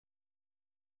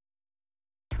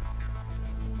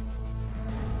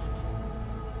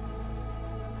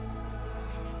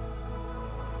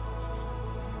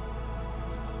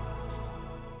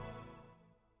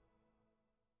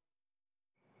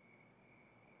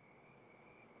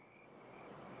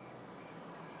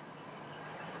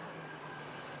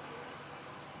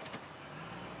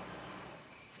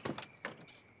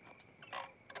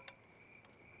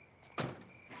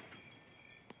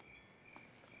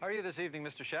How are you this evening,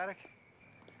 Mr. Shattuck?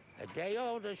 A day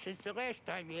older since the last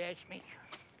time you asked me.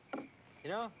 You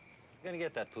know, I'm gonna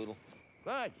get that poodle.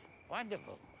 Good.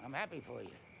 Wonderful. I'm happy for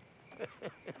you.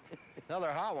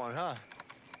 Another hot one, huh?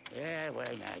 Yeah, why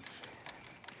not?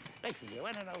 Listen, you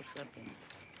want to know something?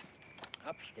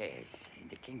 Upstairs in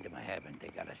the kingdom of heaven, they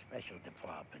got a special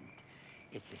department.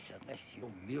 It's a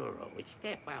celestial bureau. It's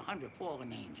staffed by 100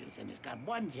 fallen angels, and it's got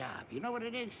one job. You know what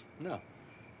it is? No.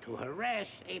 To harass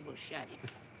Abel Shattuck.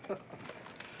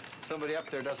 Somebody up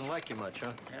there doesn't like you much,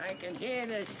 huh? I can hear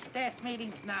the staff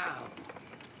meetings now.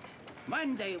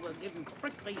 Monday, we'll give him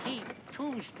prickly heat.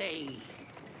 Tuesday,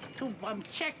 2 bum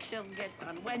checks he'll get.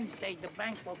 On Wednesday, the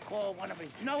bank will call one of his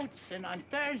notes. And on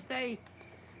Thursday,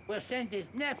 we'll send his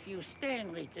nephew,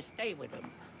 Stanley, to stay with him.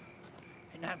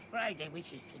 And on Friday,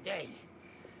 which is today,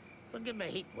 we'll give him a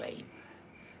heat wave.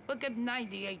 We'll give him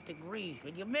 98 degrees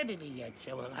with humidity yet,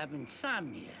 so he'll have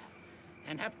insomnia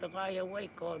and have to lie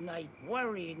awake all night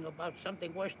worrying about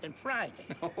something worse than Friday.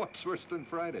 What's worse than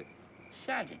Friday?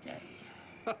 Saturday.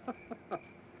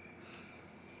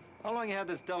 How long you had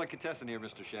this delicatessen here,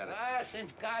 Mr. Shattuck?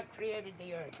 Since God created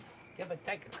the earth. Give or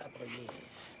take a couple of years.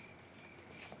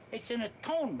 It's an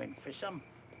atonement for some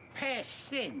past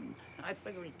sin. I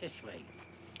figure it this way.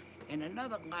 In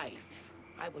another life,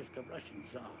 I was the Russian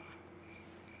Tsar.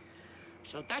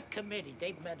 So that committee,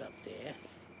 they met up there,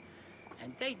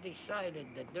 and they decided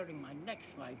that during my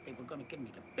next life, they were going to give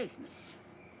me the business.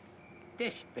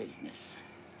 This business.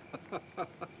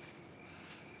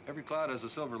 Every cloud has a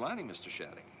silver lining, Mr.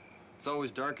 Shattuck. It's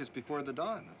always darkest before the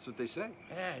dawn. That's what they say.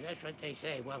 Yeah, that's what they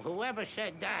say. Well, whoever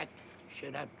said that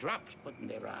should have drops put in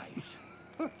their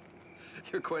eyes.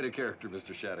 You're quite a character,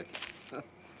 Mr. Shattuck.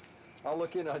 I'll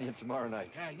look in on you tomorrow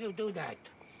night. Yeah, you do that.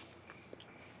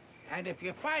 And if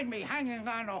you find me hanging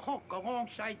on a hook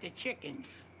alongside the chickens,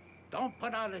 don't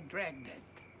put out a dragnet.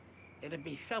 It'll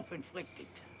be self-inflicted.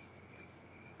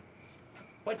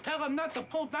 But tell them not to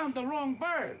pull down the wrong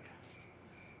bird.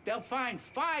 They'll find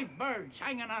 5 birds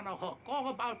hanging on a hook, all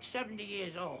about 70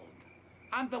 years old.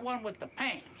 I'm the one with the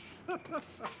pants.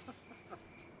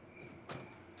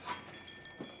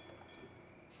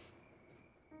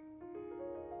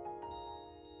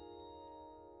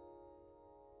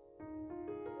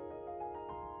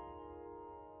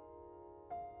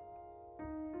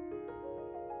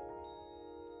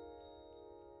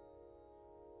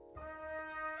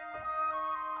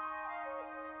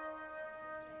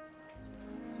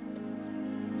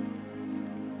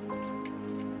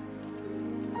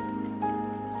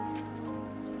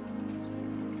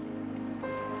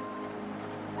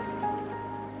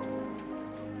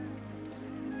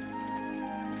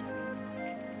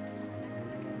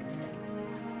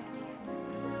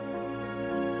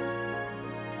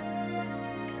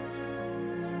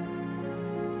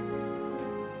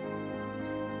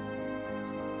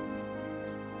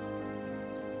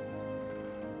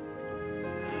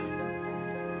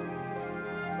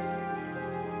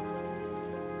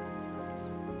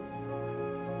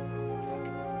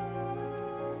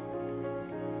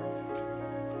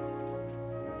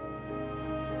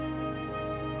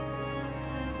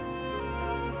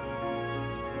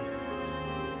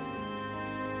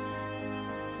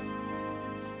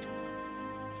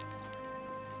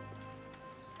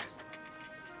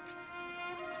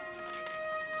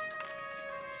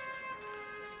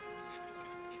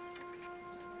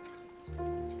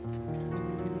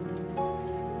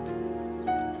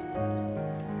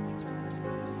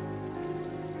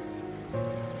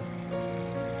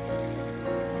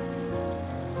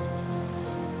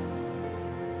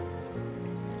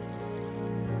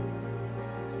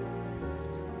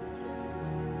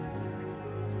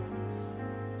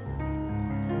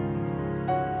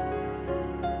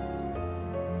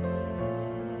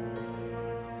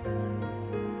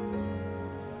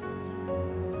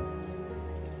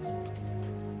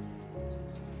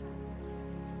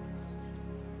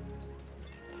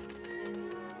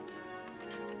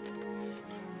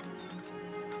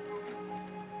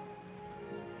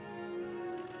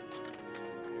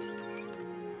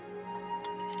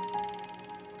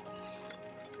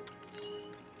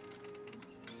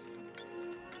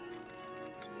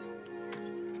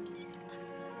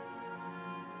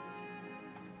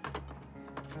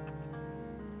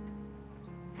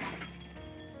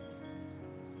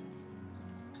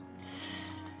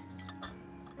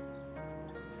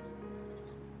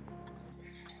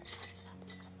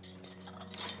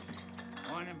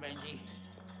 Morning, Benji.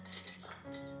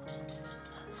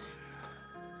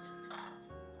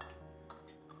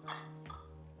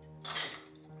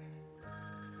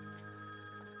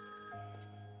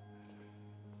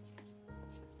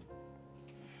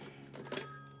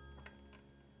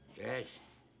 Yes.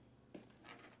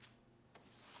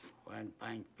 1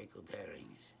 pint pickled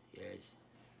herrings. Yes.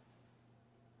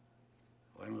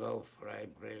 1 loaf fried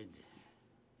bread.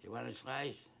 You want a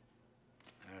slice?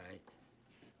 All right.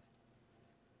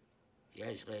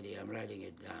 Yes, lady, I'm writing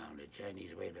it down. The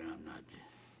Chinese waiter, I'm not.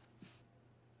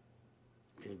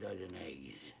 2 dozen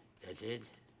eggs. That's it?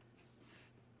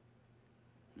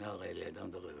 No, lady, I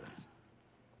don't deliver.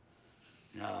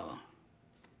 No.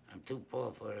 I'm too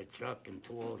poor for a truck and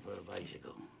too old for a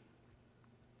bicycle.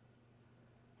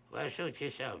 Well, suit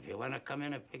yourself. You want to come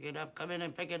in and pick it up? Come in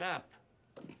and pick it up.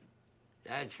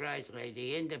 That's right,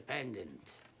 lady. Independent.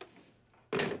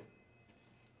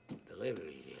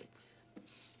 Delivery yet.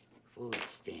 Food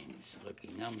stamps, lucky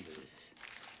numbers.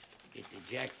 Get the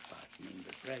jackpot, name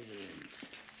the president.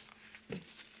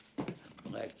 A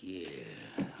black year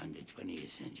on the 20th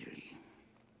century.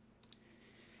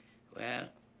 Well,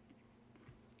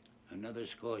 another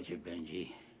scorcher,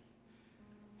 Benji.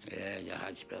 Yeah, the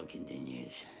hot spell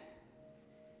continues.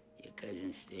 Your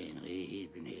cousin Stanley, he's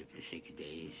been here for 6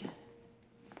 days.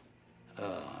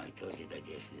 Oh, I told you that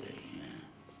yesterday,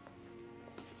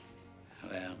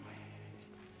 Well,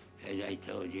 as I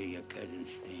told you, your cousin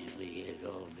Stanley has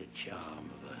all the charm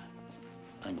of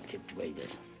a untipped waiter.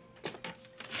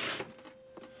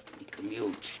 He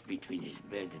commutes between his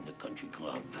bed and the country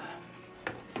club.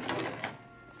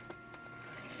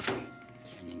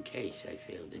 And in case I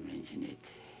fail to mention it,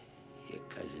 your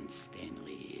cousin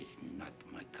Stanley is not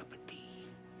my cup of tea.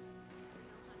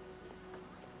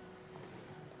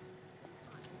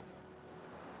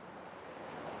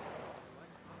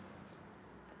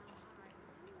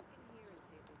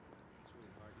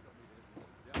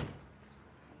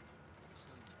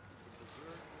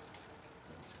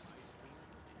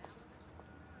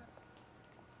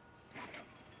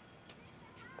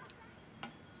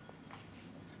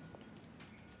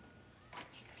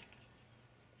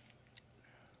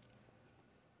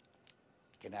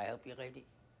 Can I help you, lady?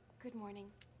 Good morning.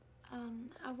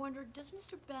 I wonder, does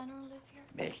Mr. Banner live here?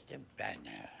 Mr.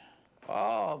 Banner.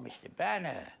 Oh, Mr.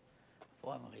 Banner.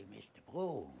 Formerly Mr.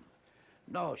 Bloom.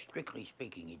 No, strictly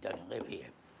speaking, he doesn't live here.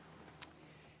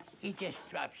 He just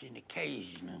drops in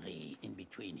occasionally in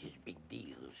between his big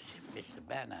deals. Mr.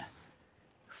 Banner,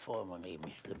 formerly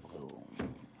Mr.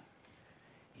 Bloom,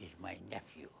 is my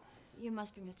nephew. You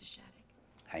must be Mr. Shattuck.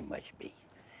 I must be.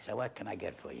 So what can I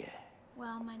get for you?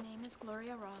 Well, my name is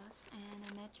Gloria Ross, and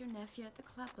I met your nephew at the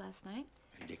club last night.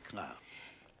 At the club?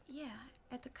 Yeah,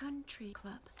 at the country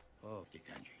club. Oh, the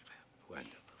country club.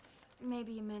 Wonderful.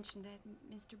 Maybe you mentioned that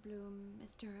Mr. Bloom,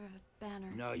 Mr.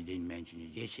 Banner. No, he didn't mention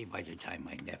it. You see, by the time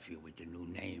my nephew with the new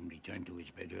name returned to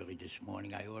his bed early this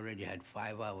morning, I already had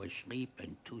 5 hours sleep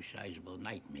and 2 sizable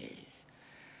nightmares.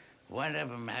 One of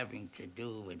them having to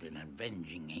do with an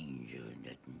avenging angel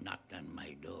that knocked on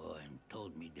my door and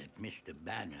told me that Mr.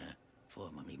 Banner,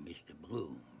 formerly Mr.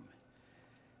 Bloom,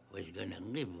 was gonna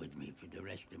live with me for the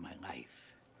rest of my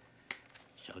life.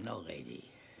 So no,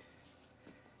 lady,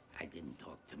 I didn't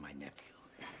talk to my nephew.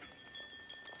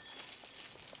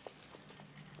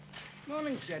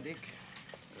 Morning, Shattuck.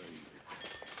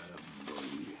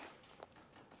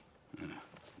 The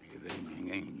avenging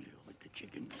angel with the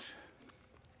chickens.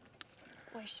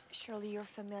 Well, surely you're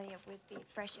familiar with the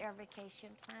fresh air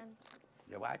vacation plan?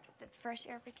 The what? The fresh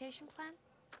air vacation plan?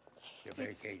 The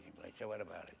vacation place. So what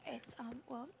about it? It's,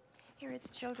 well, here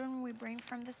it's children we bring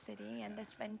from the city, and they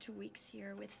spend 2 weeks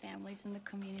here with families in the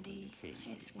community.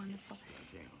 It's wonderful.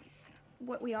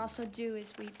 What we also do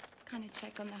is we kind of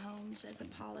check on the homes as a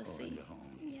policy. The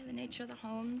homes. Yeah, the nature of the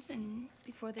homes, and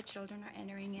before the children are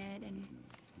entering it,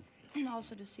 and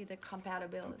also to see the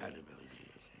compatibility.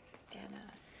 And,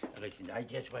 Listen, I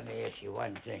just want to ask you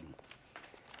one thing.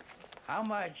 How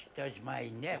much does my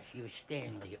nephew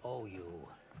Stanley owe you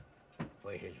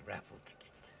for his raffle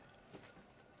ticket?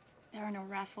 there are no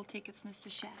raffle tickets, Mr.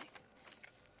 Shattuck.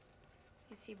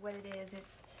 You see what it is,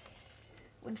 it's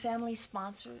when families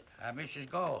sponsor. Mrs.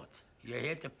 Gold, you're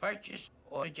here to purchase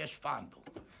or just fondle?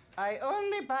 I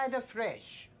only buy the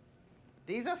fresh.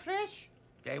 These are fresh?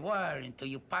 They were until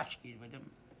you posketed with them.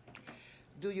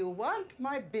 Do you want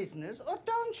my business or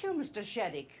don't you, Mr.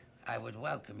 Shattuck? I would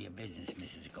welcome your business,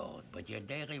 Mrs. Gold, but your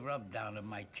daily rub down of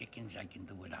my chickens I can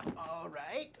do without. All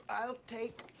right, I'll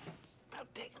take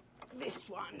this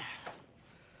one.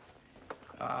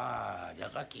 Ah, the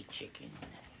lucky chicken,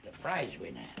 the prize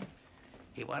winner.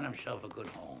 He won himself a good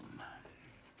home.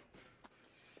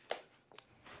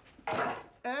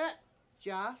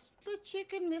 Just the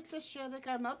chicken, Mr. Shattuck.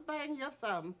 I'm not buying your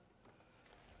thumb.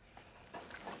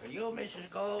 For you, Mrs.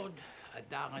 Gold,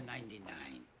 $1.99.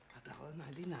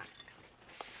 $1.99.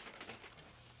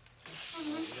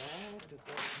 Right,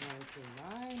 that's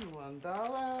 99, $1,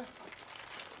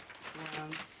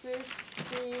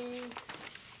 150,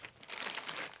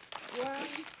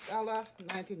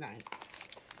 $1.99.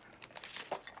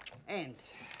 And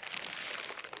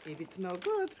if it's no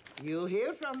good, you'll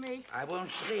hear from me. I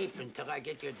won't sleep until I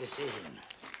get your decision.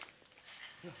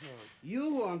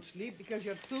 You won't sleep because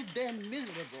you're too damn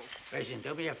miserable. Listen,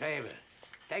 do me a favor.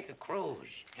 Take a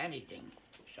cruise, anything,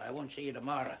 so I won't see you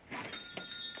tomorrow.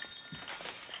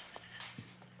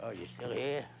 Oh, you still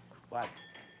here? What?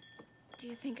 Do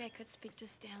you think I could speak to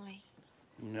Stanley?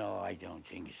 No, I don't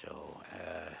think so.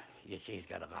 You see, he's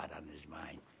got a lot on his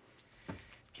mind.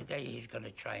 Today, he's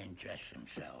gonna try and dress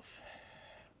himself.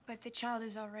 But the child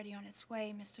is already on its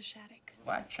way, Mr. Shattuck.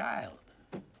 What child?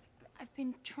 I've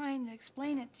been trying to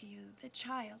explain it to you. The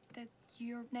child, that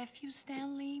your nephew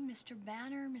Stanley, Mr.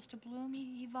 Banner, Mr. Bloom,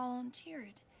 he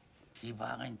volunteered. He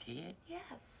volunteered?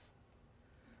 Yes.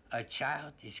 A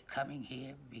child is coming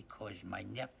here because my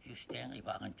nephew Stanley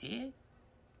volunteered?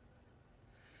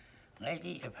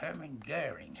 Lady, if Herman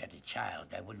Goering had a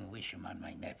child, I wouldn't wish him on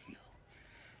my nephew.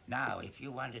 Now, if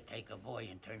you want to take a boy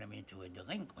and turn him into a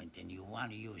delinquent and you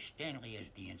want to use Stanley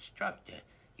as the instructor,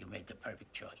 you made the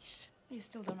perfect choice. You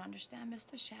still don't understand,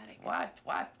 Mr. Shattuck. What?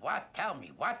 Tell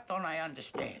me, what don't I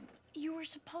understand? You were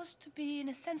supposed to be, in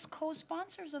a sense,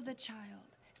 co-sponsors of the child.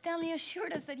 Stanley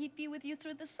assured us that he'd be with you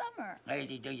through the summer.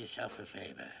 Lady, do yourself a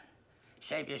favor.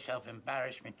 Save yourself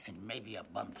embarrassment and maybe a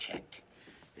bum check.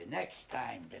 The next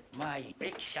time that my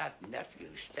big-shot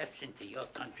nephew steps into your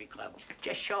country club,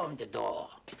 just show him the door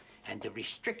and the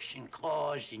restriction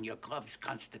clause in your club's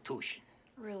constitution.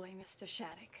 Really, Mr.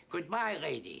 Shattuck? Goodbye,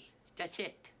 lady. That's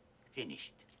it.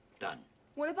 Finished. Done.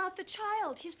 What about the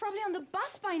child? He's probably on the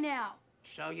bus by now.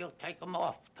 So you'll take him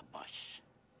off the bus.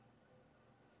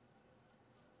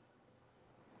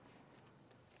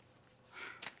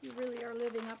 You really are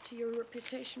living up to your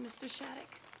reputation, Mr.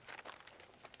 Shattuck.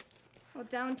 Well,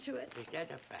 down to it. Is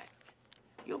that a fact?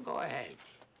 You go ahead.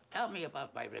 Tell me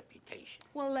about my reputation.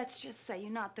 Well, let's just say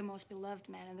you're not the most beloved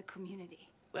man in the community.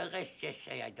 Well, let's just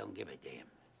say I don't give a damn.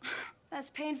 That's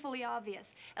painfully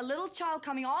obvious. A little child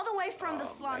coming all the way from the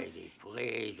slums. Lady,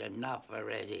 please, enough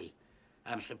already.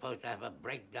 I'm supposed to have a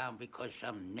breakdown because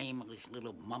some nameless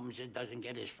little mumser doesn't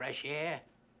get his fresh air?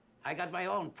 I got my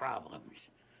own problems.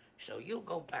 So you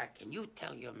go back and you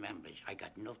tell your members I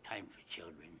got no time for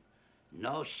children,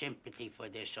 no sympathy for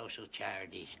their social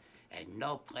charities, and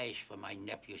no place for my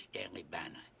nephew Stanley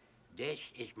Banner.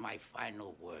 This is my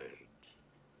final word.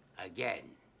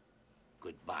 Again,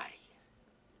 goodbye.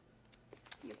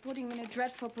 You're putting me in a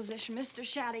dreadful position, Mr.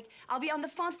 Shattuck. I'll be on the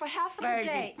phone for half of the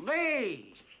day. Lady,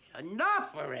 please,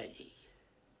 enough already.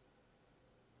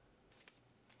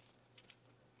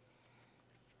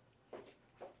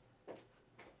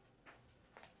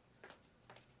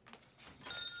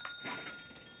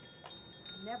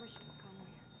 Never should have come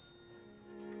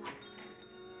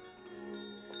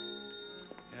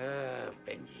here. Oh,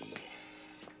 Benji.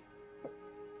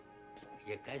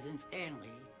 Your cousin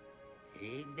Stanley,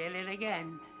 he did it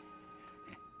again.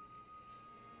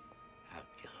 I'll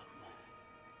kill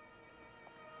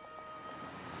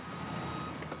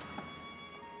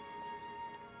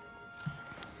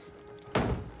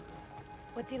him.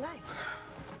 What's he like?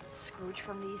 Scrooge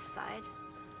from the East Side.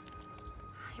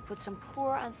 You put some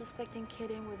poor, unsuspecting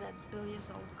kid in with that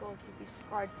billions-old gold, he'd be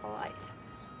scarred for life.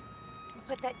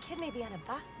 But that kid may be on a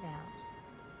bus now.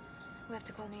 We have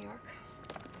to call New York.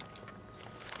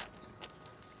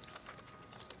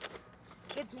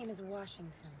 Kid's name is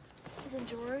Washington. Isn't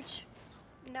George?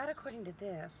 Not according to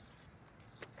this.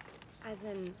 As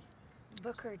in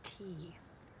Booker T.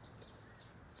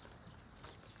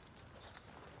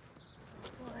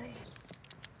 Boy.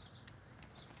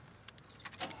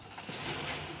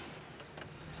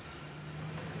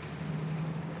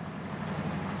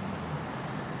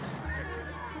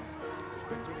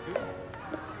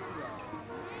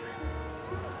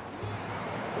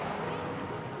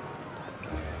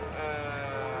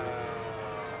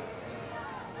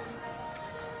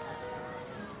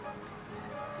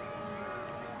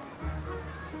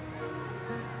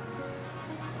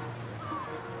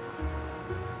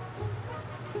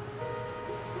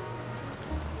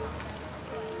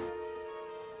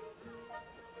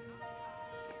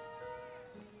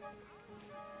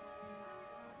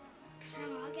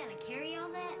 Grandma, I gotta carry all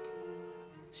that?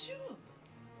 Sure.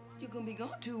 You're gonna be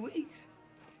gone 2 weeks.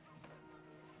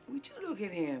 Would you look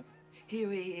at him? Here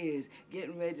he is,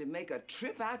 getting ready to make a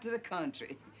trip out to the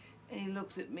country. And he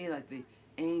looks at me like the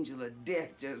angel of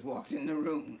death just walked in the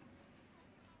room.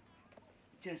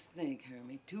 Just think,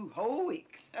 Hermie, 2 whole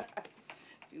weeks.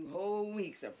 2 whole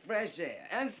weeks of fresh air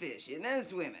and fishing and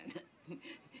swimming.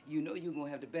 You know you're gonna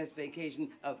have the best vacation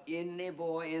of any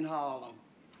boy in Harlem.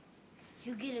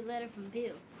 You get a letter from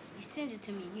Bill. You send it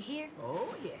to me, you hear?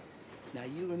 Oh, yes. Now,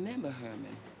 you remember,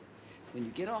 Herman, when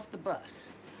you get off the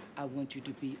bus, I want you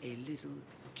to be a little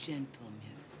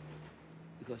gentleman.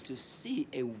 Because to see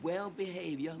a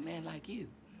well-behaved young man like you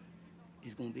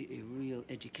is gonna be a real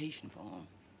education for him.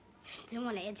 They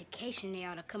want an education, they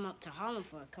ought to come up to Harlem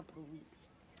for a couple of weeks.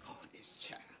 Oh, this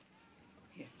child.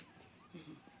 Here.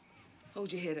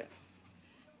 Hold your head up.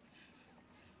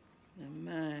 Now,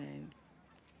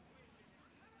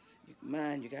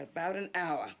 mind, you got about an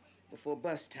hour before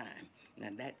bus time. Now,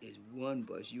 that is one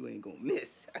bus you ain't gonna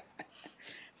miss.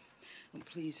 And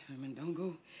please, Herman, don't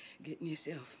go getting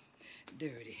yourself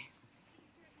dirty.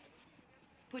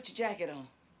 Put your jacket on.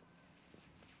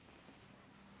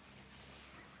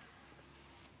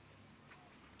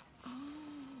 Oh,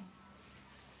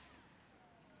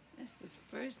 that's the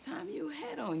first time you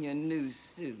had on your new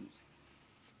suit.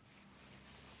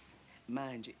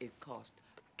 Mind you, it cost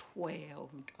 $12.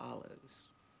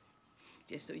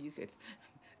 Just so you could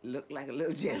look like a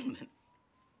little gentleman.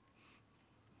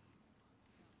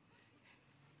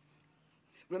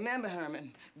 Remember,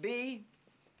 Herman, be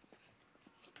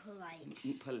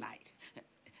polite. Polite.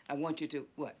 I want you to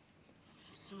what?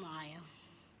 Smile.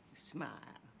 Smile.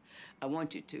 I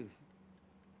want you to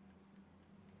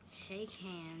shake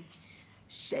hands.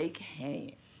 Shake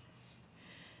hands.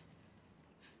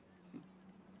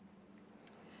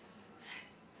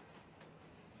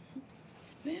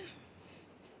 Well,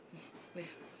 you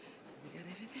got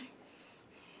everything?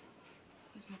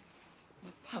 Where's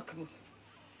my pocketbook?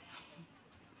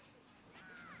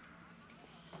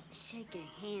 Shaking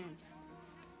hands.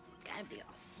 Gotta be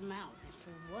all smiles, and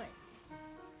for what?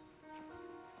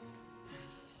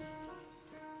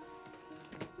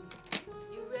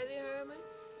 You ready, Herman?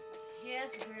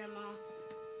 Yes, Grandma.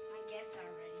 I guess I'm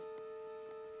ready.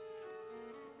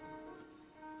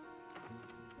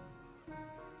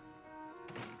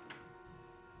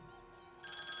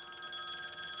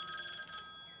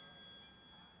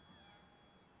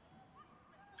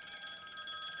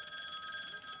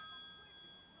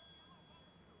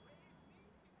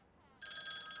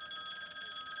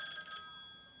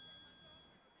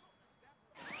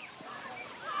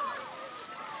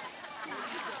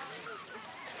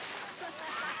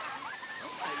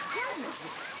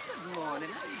 Good morning.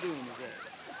 How you doing today?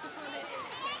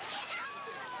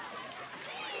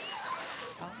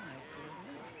 Oh, my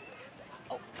goodness.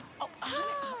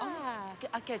 Honey,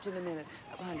 I'll catch you in a minute.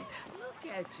 Honey, look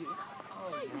at you.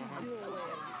 Oh, I'm so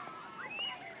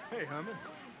happy. Hey, Herman.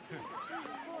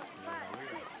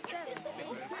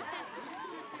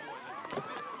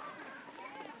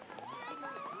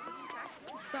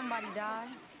 Somebody died?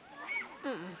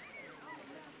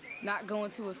 Not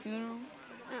going to a funeral?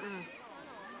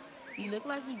 You look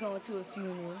like you going to a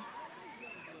funeral.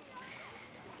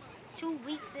 2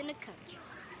 weeks in the country.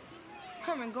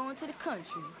 Herman going to the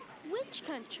country. Which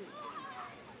country?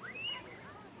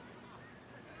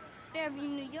 Fairview,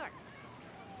 New York.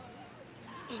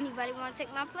 Anybody want to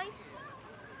take my place?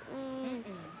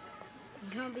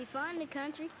 Gonna be fun in the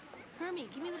country. Hermie,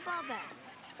 give me the ball back.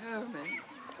 Herman.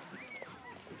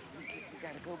 We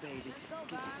gotta go, baby.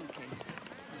 Get your suitcase.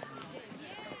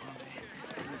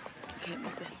 You can't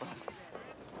miss that bus.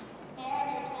 Oh,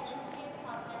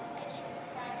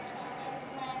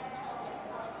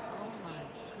 my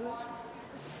goodness.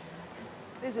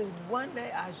 This is one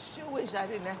day I sure wish I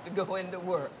didn't have to go into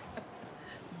work.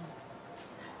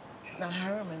 Now,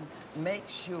 Herman, make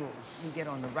sure you get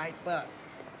on the right bus.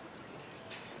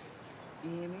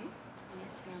 You hear me?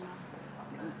 Yes,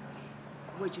 Grandma.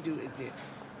 What you do is this.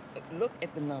 Look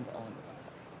at the number on the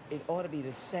bus. It ought to be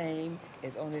the same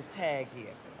as on this tag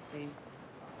here. See?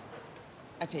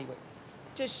 I tell you what,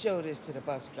 just show this to the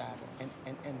bus driver and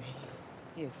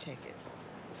he'll check it.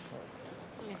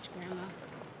 Yes, Grandma.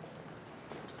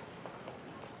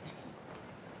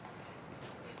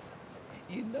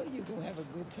 You know you're gonna have a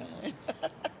good time.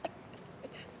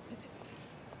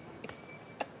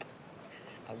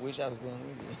 I wish I was going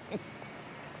with you.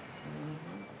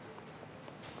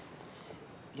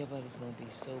 Your brother's gonna be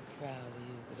so proud of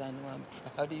you, because I know I'm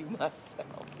proud of you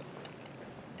myself.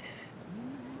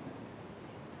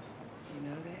 You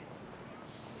know that?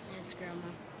 Yes,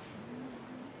 Grandma.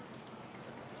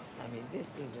 I mean,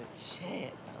 this is a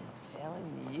chance, I'm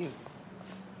telling you.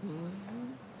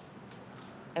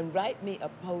 And write me a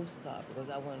postcard, because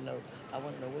I want to know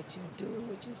what you do,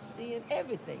 what you see, and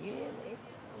everything. You hear me?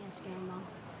 Yes, Grandma.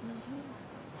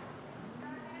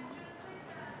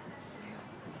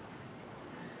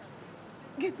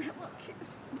 Give Grandma a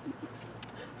kiss.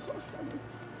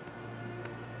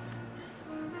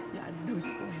 Yeah, I know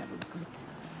you're gonna have a good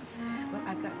time. But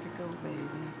I got to go, baby.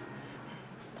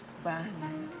 Bye now.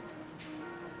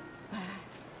 Bye.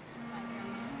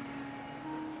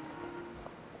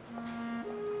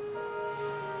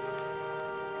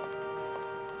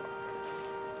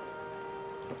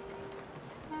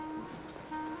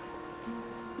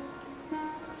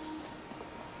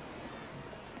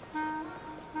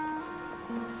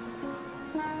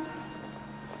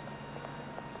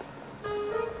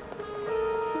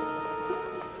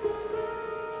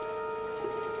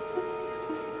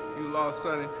 You lost,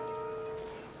 Sonny?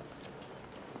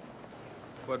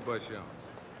 What bus you on?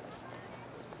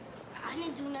 I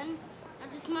didn't do nothing. I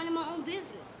just minded my own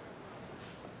business.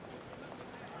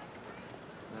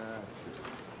 Ah, shit.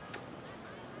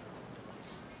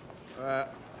 All right,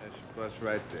 that's your bus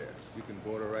right there. You can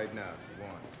board her right now if you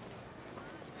want.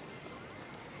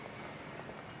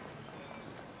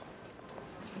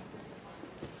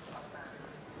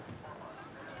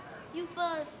 You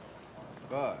fuzz.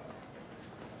 Bud.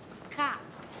 Cop.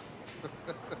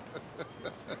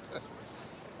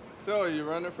 So, you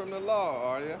running from the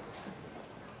law, are you?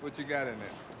 What you got in there?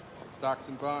 Stocks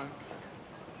and bonds?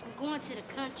 I'm going to the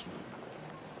country.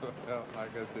 Well,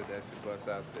 like I said, that's your bus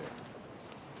out there.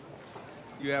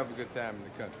 You have a good time in the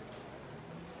country.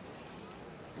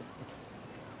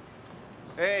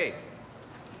 Hey!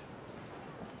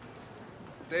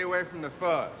 Stay away from the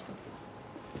fuzz.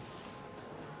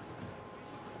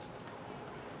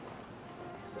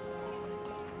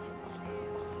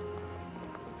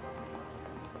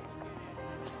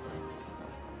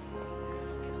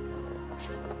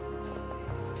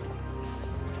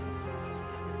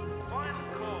 Final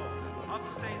call.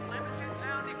 Upstate Limited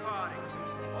now departing.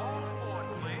 All aboard,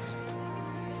 please.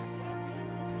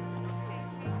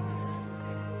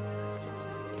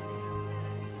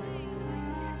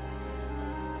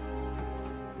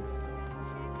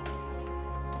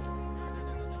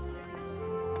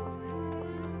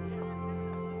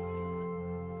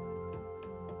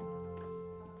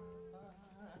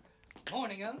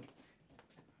 Morning, Unc.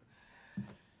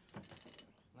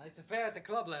 Nice affair at the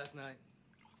club last night.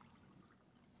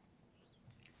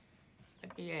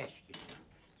 Let me ask you something.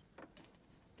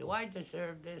 Do I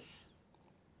deserve this?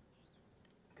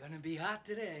 Gonna be hot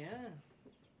today,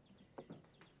 huh?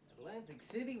 Atlantic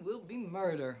City will be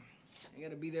murder. I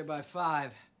gotta be there by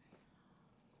 5.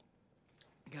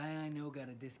 A guy I know got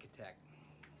a discotheque.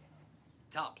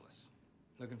 Topless.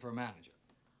 Looking for a manager.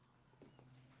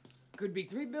 Could be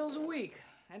 3 bills a week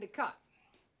and a cut.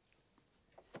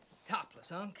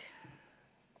 Topless, Unc.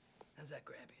 How's that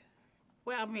grab you?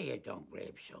 Well, me, it don't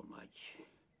grab so much.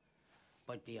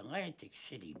 But the Atlantic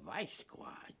City Vice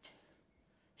Squad,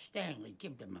 Stanley,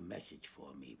 give them a message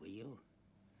for me, will you?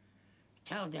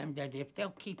 Tell them that if they'll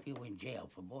keep you in jail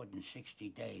for more than 60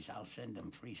 days, I'll send them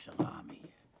free salami.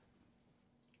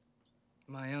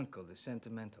 My uncle, the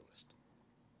sentimentalist.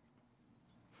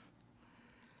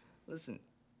 Listen,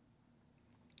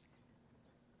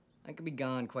 I could be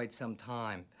gone quite some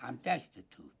time. I'm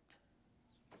destitute.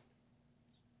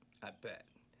 I bet.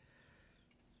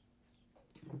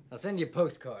 I'll send you a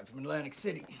postcard from Atlantic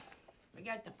City.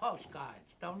 Forget the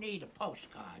postcards. Don't need a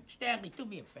postcard. Stanley, do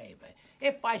me a favor.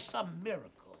 If by some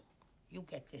miracle you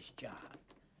get this job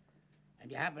and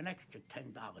you have an extra $10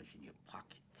 in your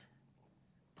pocket,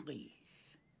 please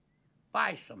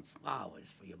buy some flowers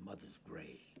for your mother's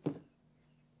grave.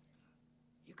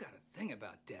 You got a thing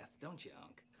about death, don't you,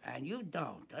 Unc? And you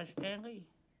don't, huh, Stanley?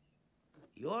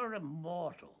 You're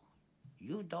immortal.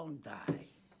 You don't die.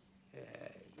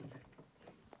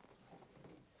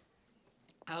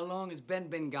 How long has Ben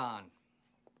been gone?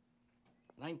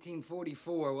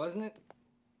 1944, wasn't it?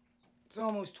 It's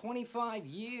almost 25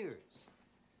 years.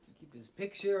 You keep his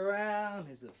picture around,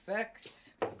 his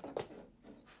effects.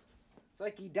 It's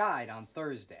like he died on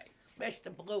Thursday.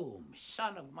 Mr. Bloom,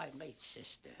 son of my late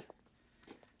sister.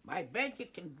 My bed you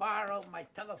can borrow, my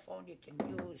telephone you can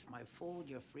use, my food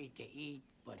you're free to eat,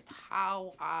 but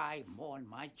how I mourn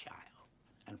my child,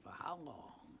 and for how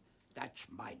long, that's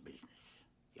my business.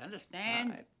 You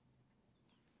understand?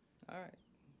 All right.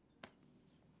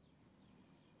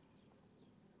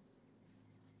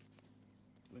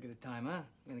 Look at the time, huh? I'm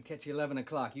gonna catch you 11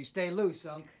 o'clock. You stay loose,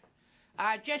 Unc.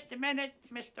 Just a minute,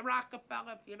 Mr.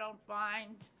 Rockefeller, if you don't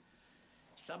mind.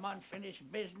 Some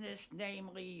unfinished business,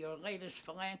 namely your latest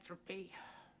philanthropy.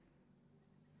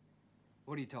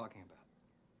 What are you talking about?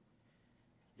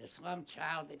 The slum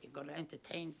child that you're gonna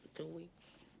entertain for 2 weeks.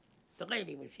 The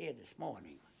lady was here this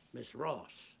morning, Miss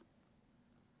Ross.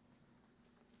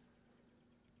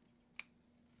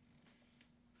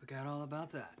 Forgot all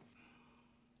about that.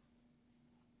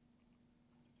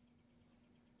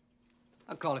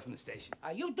 I'll call it from the station.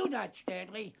 You do that,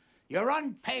 Stanley. Your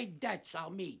unpaid debts I'll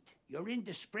meet. Your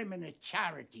indiscriminate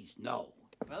charities, no.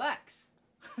 Relax.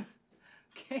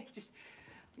 Okay, just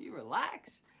you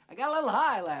relax. I got a little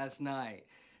high last night.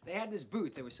 They had this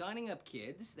booth. They were signing up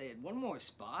kids. They had one more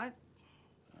spot.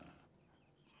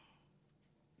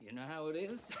 You know how it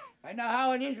is? I know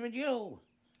how it is with you.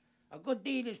 A good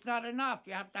deed is not enough.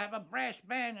 You have to have a brass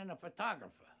band and a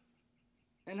photographer.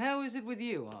 And how is it with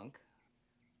you, Unc?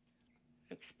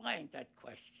 Explain that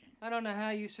question. I don't know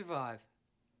how you survive.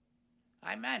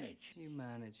 I manage. You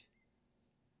manage.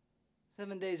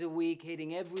 7 days a week,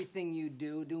 hating everything you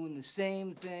do, doing the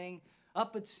same thing.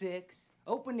 Up at 6,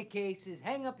 open the cases,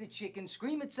 hang up the chicken,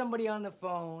 scream at somebody on the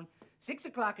phone. 6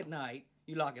 o'clock at night,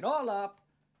 you lock it all up.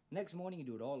 Next morning, you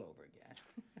do it all over again.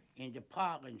 In the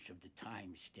parlance of the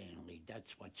times, Stanley,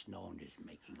 that's what's known as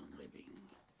making a living.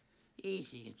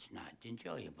 Easy it's not.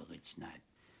 Enjoyable it's not.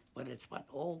 But it's what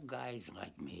old guys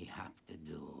like me have to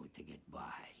do to get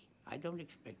by. I don't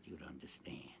expect you to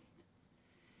understand.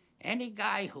 Any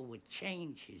guy who would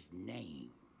change his name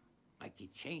like he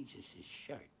changes his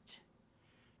shirt,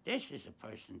 this is a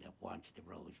person that wants the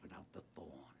rose without the thorn.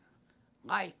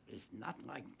 Life is not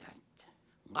like that.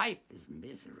 Life is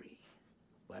misery.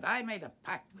 But I made a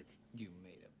pact with it. You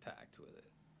made a pact with it.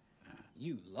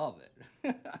 You love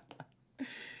it.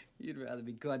 You'd rather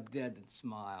be caught dead than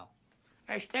smile.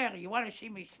 Hey, Stanley, you want to see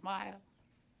me smile?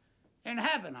 In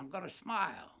heaven, I'm going to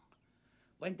smile.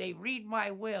 When they read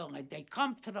my will and they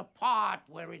come to the part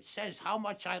where it says how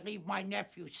much I leave my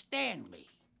nephew Stanley.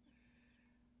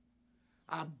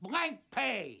 A blank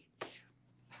page.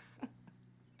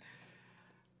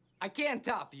 I can't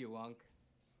top you, Unc.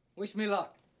 Wish me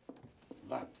luck.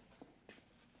 Luck.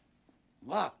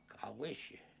 Luck, I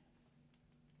wish you.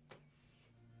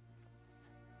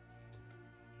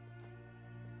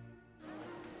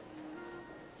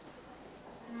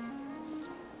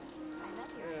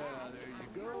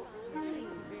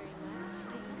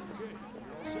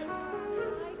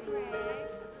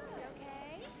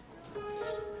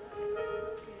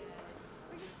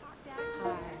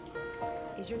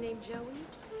 Is your name Joey?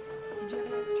 Did you have a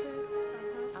nice trip?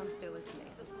 I'm Phyllis May.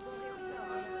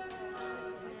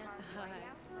 Hi.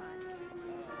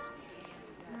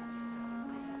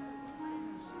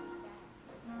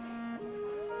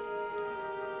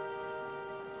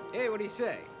 Hey, what do you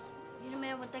say? You the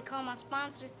man what they call my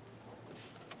sponsor?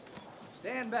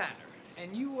 Stan Banner.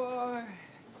 And you are...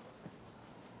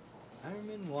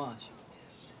 Herman Washington.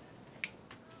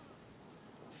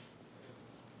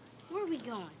 Where are we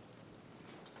going?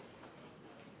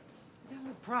 You got a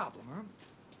little problem, huh?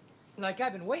 Like,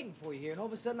 I've been waiting for you here, and all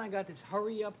of a sudden I got this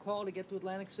hurry-up call to get to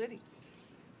Atlantic City.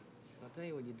 I'll tell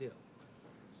you what you do.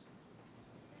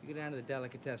 You go down to the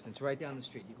delicatessen. It's right down the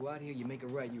street. You go out here, you make a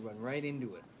right, you run right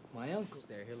into it. My uncle's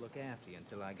there. He'll look after you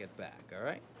until I get back, all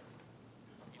right?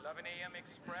 11 a.m.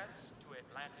 Express to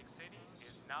Atlantic City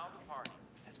is now departing.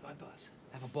 That's my bus.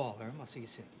 Have a ball, Herm. I'll see you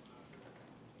soon.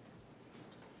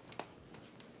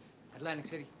 Atlantic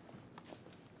City.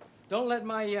 Don't let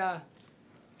my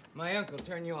uncle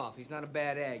turn you off. He's not a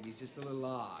bad egg. He's just a little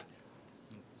odd.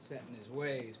 Set in his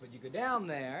ways. But you go down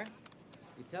there,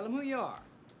 you tell him who you are.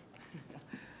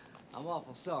 I'm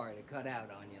awful sorry to cut out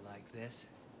on you like this.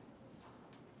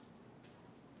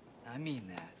 I mean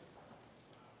that.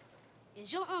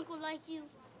 Is your uncle like you?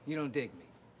 You don't dig me.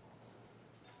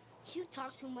 You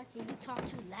talk too much and you talk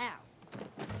too loud.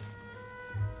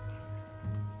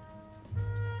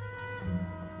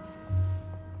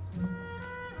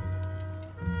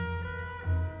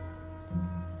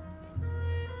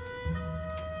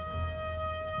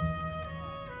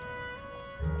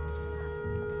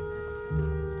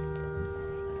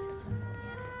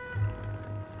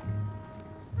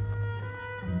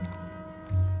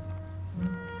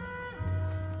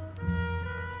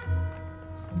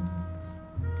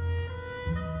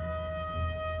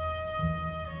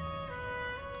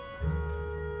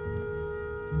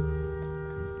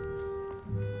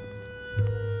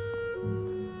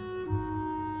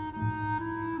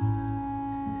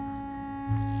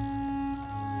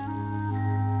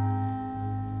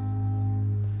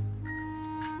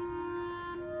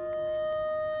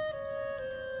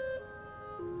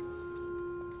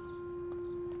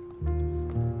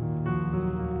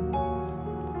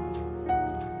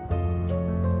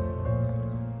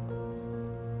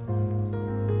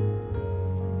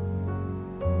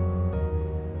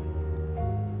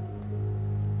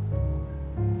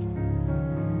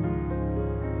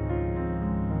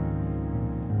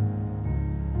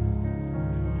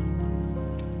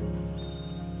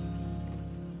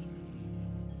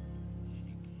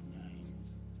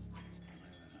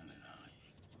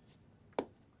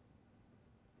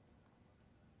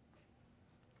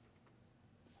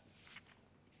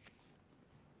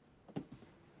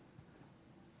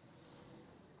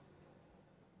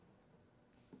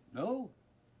 Who?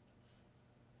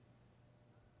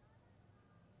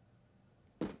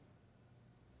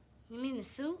 You mean the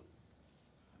suit?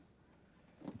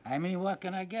 I mean, what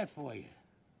can I get for you?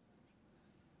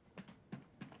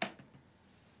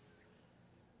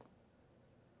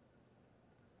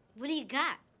 What do you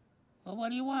got? Well, what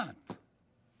do you want?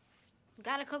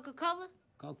 Got a Coca-Cola?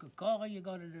 Coca-Cola, you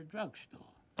go to the drugstore.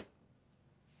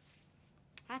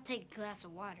 I'll take a glass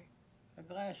of water. A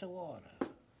glass of water.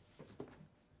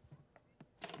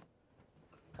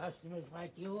 Customers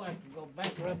like you have to go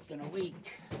bankrupt in a week.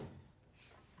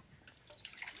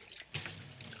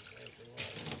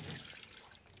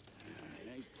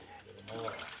 All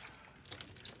right.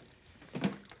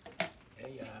 There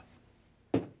you are.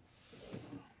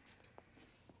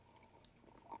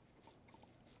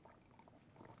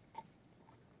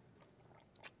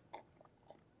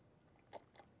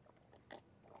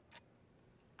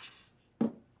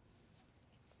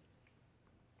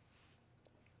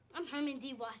 I'm Herman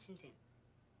D. Washington.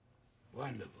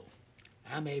 Wonderful.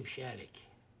 I'm Abe Shattuck.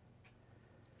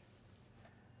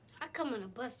 I come on a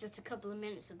bus just a couple of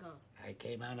minutes ago. I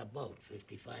came on a boat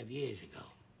 55 years ago.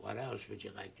 What else would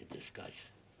you like to discuss?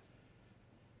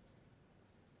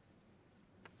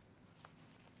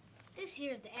 This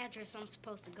here is the address I'm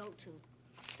supposed to go to.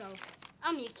 So,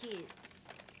 I'm your kid.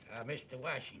 Mr.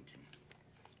 Washington,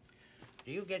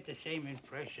 do you get the same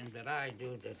impression that I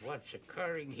do that what's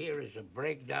occurring here is a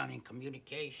breakdown in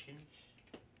communications?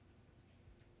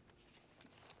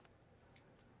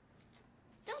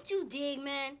 Don't you dig,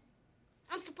 man?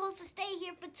 I'm supposed to stay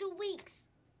here for 2 weeks.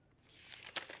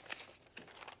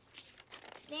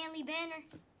 Stanley Banner,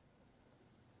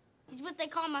 he's what they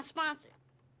call my sponsor.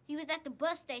 He was at the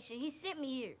bus station. He sent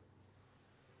me here.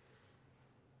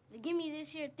 They give me this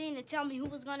here thing to tell me who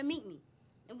was gonna meet me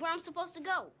and where I'm supposed to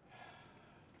go.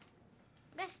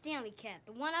 That's Stanley Cat,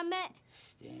 the one I met.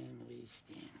 Stanley.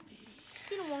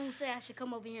 He the one who said I should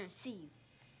come over here and see you.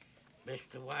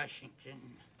 Mr. Washington,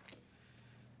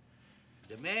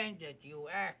 the man that you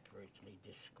accurately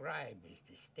describe as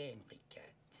the Stanley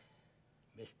Cat,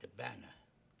 Mr. Banner,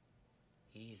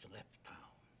 he's left town.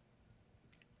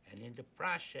 And in the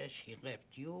process, he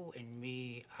left you and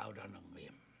me out on a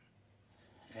limb.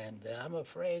 And I'm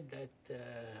afraid that,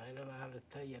 I don't know how to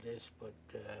tell you this, but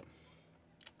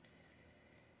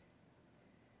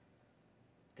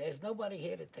there's nobody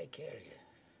here to take care of you.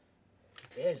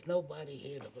 There's nobody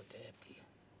here to look after you.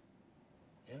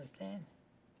 You understand?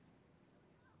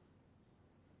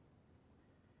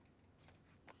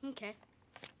 Okay.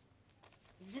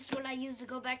 Is this what I use to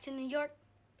go back to New York?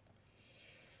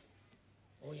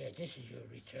 Oh, yeah, this is your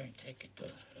return ticket.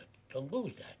 Don't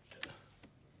lose that.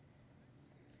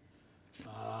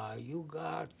 You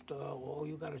got a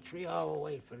 3-hour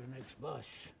wait for the next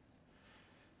bus.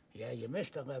 Yeah, you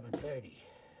missed 11:30.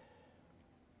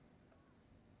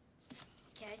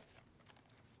 Okay.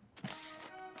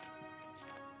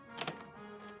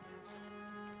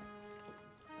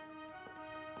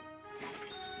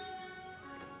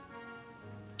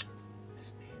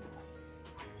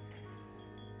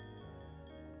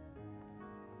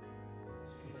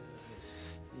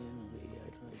 Stanley,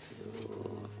 I'd like to,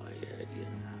 if I had you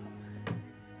now.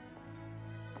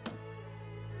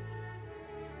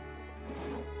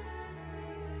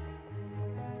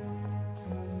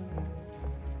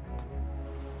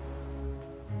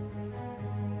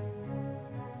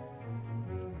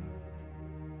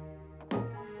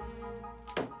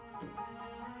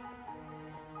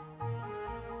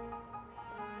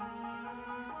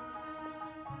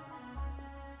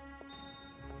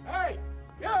 Hey,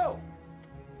 you!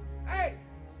 Hey!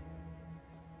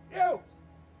 You!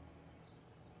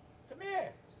 Come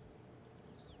here.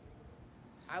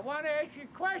 I want to ask you a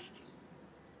question.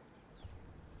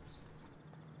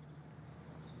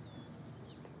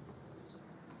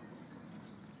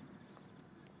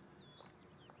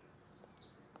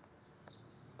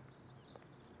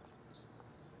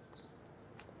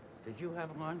 Did you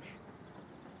have lunch?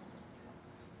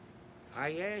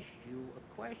 I asked you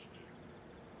a question.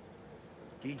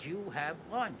 Did you have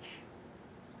lunch?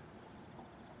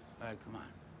 All right, come on.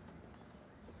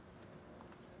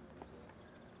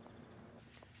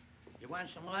 You want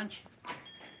some lunch?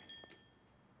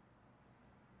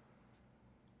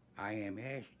 I am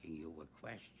asking you a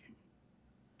question.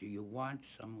 Do you want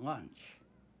some lunch?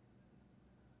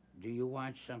 Do you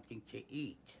want something to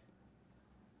eat?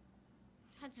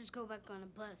 I'll just go back on the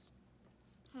bus.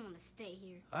 I don't want to stay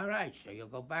here. All right, so you'll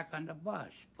go back on the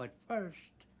bus. But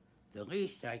first, the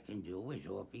least I can do is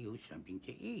offer you something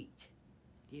to eat.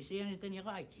 Do you see anything you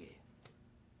like here?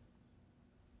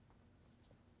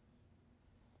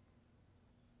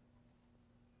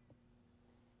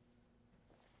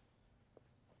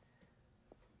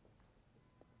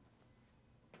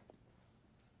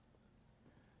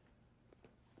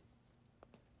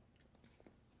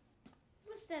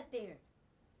 What's that there?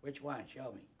 Which one?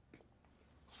 Show me.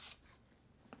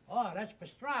 Oh, that's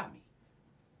pastrami.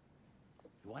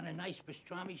 You want a nice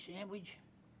pastrami sandwich?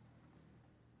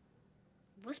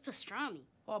 What's pastrami?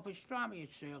 Oh, pastrami,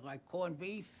 it's like corned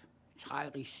beef. It's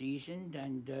highly seasoned,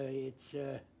 and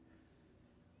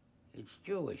it's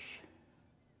Jewish.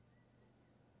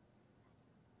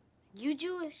 You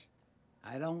Jewish?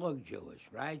 I don't look Jewish,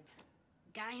 right?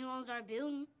 Guy who owns our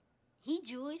building, he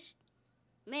Jewish.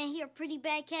 Man, he a pretty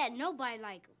bad cat. Nobody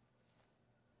like him.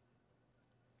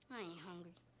 I ain't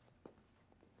hungry.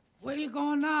 Where you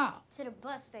going now? To the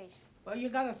bus station. Well, you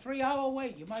got a 3-hour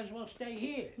wait. You might as well stay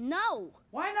here. No.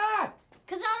 Why not?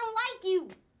 'Cause I don't like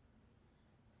you.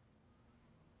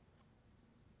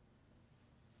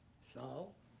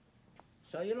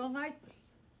 So you don't like me?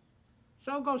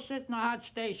 So go sit in a hot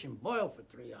station, boil for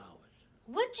 3 hours.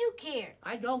 Would you care?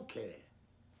 I don't care.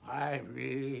 I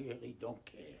really don't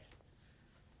care.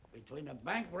 Between the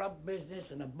bankrupt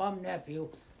business and a bum nephew,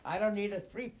 I don't need a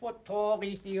 3-foot-tall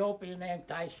Ethiopian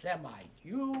anti-Semite.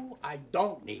 You, I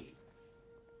don't need.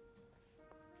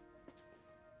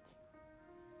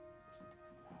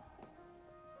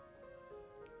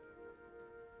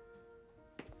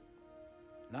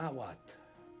 Now what?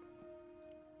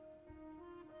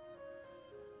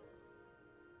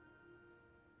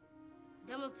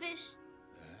 Them a fish?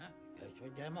 Yeah, that's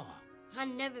what them are. I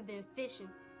never been fishing.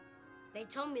 They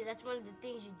told me that's one of the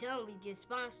things you done when you get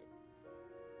sponsored.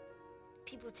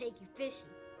 People take you fishing.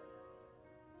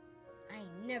 I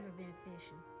ain't never been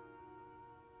fishing.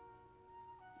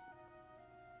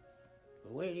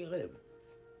 But where do you live?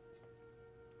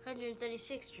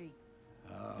 136th Street.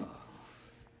 Oh.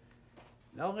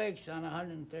 No lakes on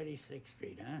 136th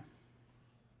Street, huh?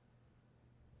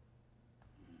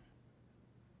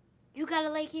 You got a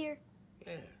lake here?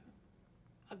 Yeah.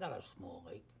 I got a small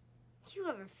lake. You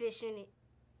ever fish in it?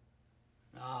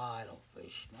 No, I don't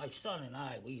fish. My son and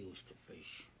I, we used to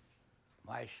fish.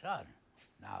 My son,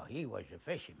 now he was a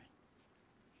fisherman.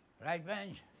 Right,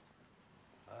 Benj?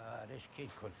 This kid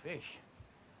could fish.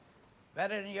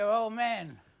 Better than your old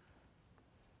man.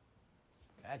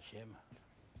 That's him.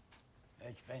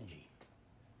 That's Benji.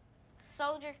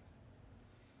 Soldier?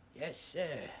 Yes,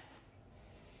 sir.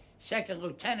 Second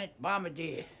Lieutenant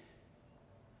Bombardier.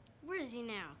 Where is he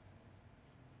now?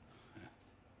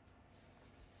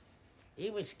 He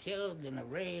was killed in a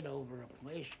raid over a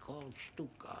place called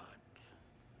Stuttgart.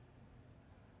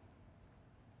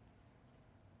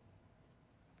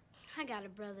 I got a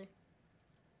brother.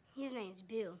 His name's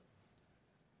Bill.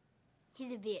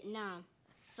 He's in Vietnam,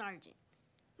 a sergeant.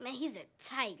 Man, he's a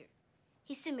tiger.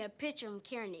 He sent me a picture of him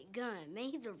carrying a gun. Man,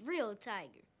 he's a real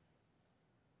tiger.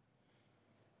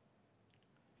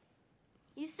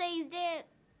 You say he's dead?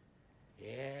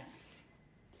 Yeah.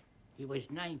 He was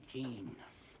 19.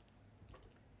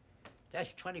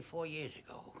 That's 24 years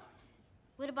ago.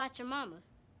 What about your mama?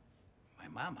 My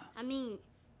mama? I mean,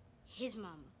 his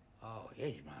mama. Oh,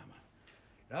 his mama.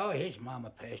 No, his mama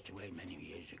passed away many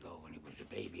years ago when he was a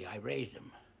baby. I raised him.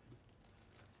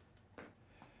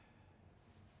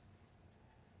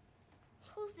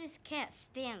 Who's this cat,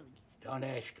 Stanley? Don't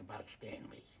ask about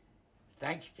Stanley.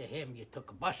 Thanks to him, you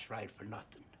took a bus ride for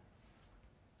nothing.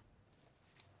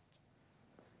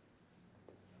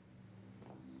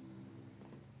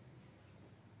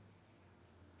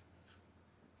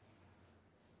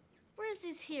 Where's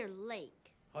this here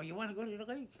lake? Oh, you want to go to the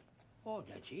lake? Oh,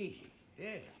 that's easy.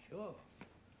 Yeah, sure.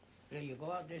 Here, you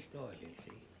go out this door here,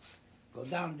 see? Go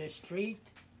down this street.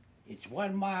 It's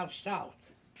 1 mile south.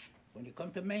 When you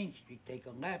come to Main Street, take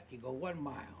a left, you go 1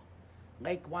 mile.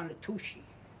 Lake Wanatushi.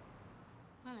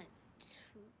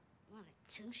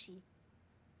 Wanatushi?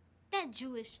 That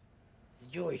Jewish?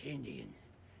 Jewish Indian.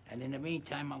 And in the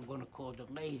meantime, I'm going to call the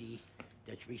lady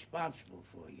that's responsible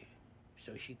for you,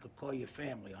 so she could call your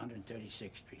family,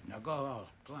 136th Street. Now go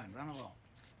on, run along.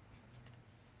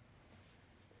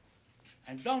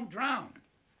 And don't drown.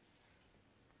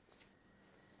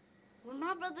 When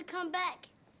my brother come back,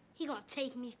 he gonna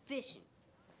take me fishing.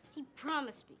 He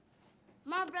promised me.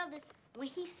 My brother, when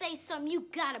he say something, you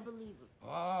gotta believe him.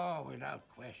 Oh, without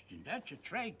question. That's a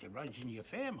trait that runs in your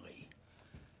family.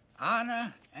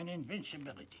 Honor and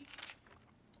invincibility.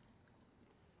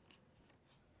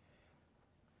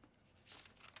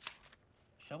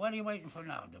 So what are you waiting for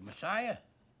now? The Messiah?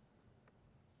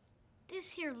 This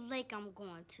here lake I'm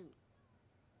going to.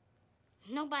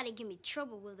 Nobody give me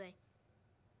trouble, will they?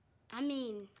 I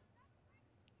mean,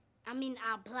 I'm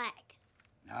black.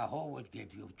 Now, who would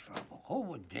give you trouble? Who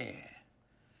would dare?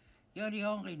 You're the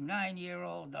only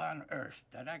 9-year-old on Earth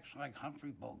that acts like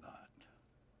Humphrey Bogart.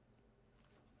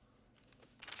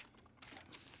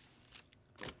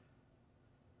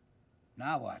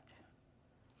 Now what?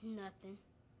 Nothing.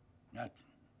 Nothing.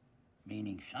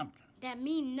 Meaning something. That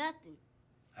mean nothing.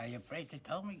 Are you afraid to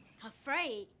tell me?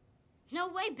 Afraid? No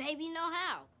way, baby, no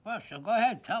how. Well, so go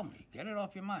ahead, tell me. Get it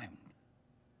off your mind.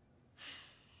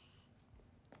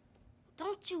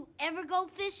 Don't you ever go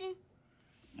fishing?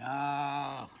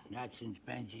 No, not since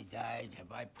Benji died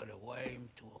have I put a worm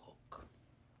to a hook.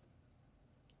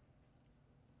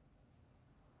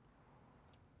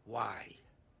 Why?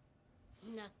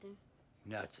 Nothing.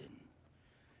 Nothing.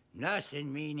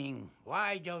 Nothing meaning,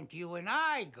 why don't you and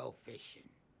I go fishing?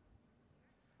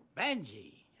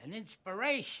 Benji, an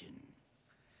inspiration.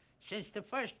 Since the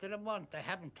first of the month, I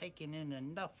haven't taken in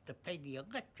enough to pay the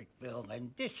electric bill,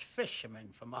 and this fisherman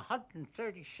from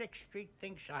 136th Street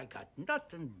thinks I got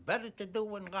nothing better to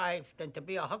do in life than to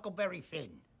be a Huckleberry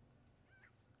Finn.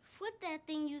 What that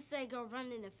thing you say go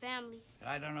run in the family?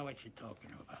 I don't know what you're talking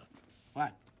about.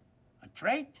 What? A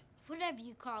trait? Whatever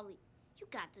you call it. You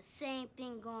got the same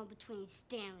thing going between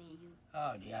Stanley and you.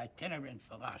 Oh, the itinerant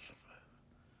philosopher.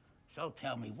 So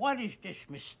tell me, what is this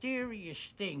mysterious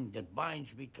thing that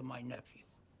binds me to my nephew?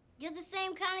 You're the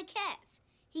same kind of cats.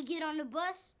 He get on the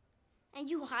bus, and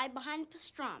you hide behind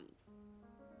pastrami.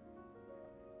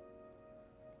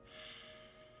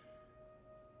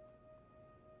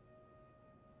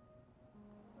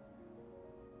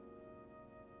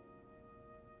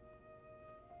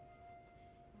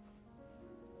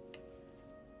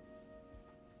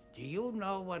 Do you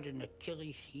know what an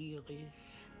Achilles heel is?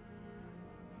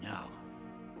 No.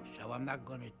 So I'm not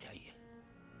gonna tell you.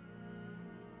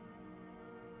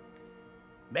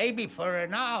 Maybe for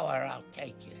an hour I'll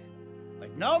take you,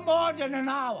 but no more than an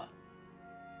hour.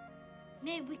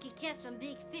 Maybe we could catch some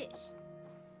big fish.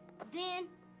 Then,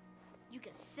 you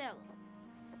could sell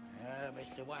them.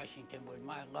 Mr. Washington, with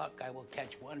my luck, I will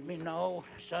catch one minnow,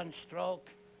 sunstroke,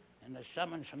 and a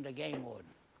summons from the game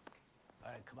warden.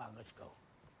 All right, come on, let's go.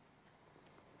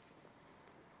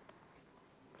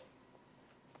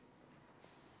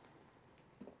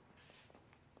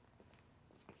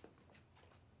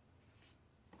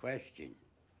 Question.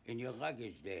 In your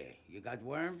luggage there, you got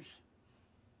worms?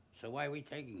 So why are we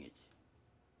taking it?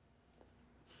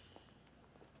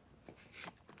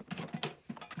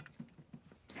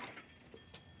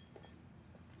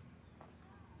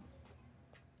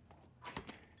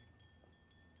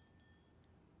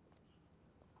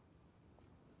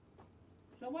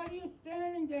 So what are you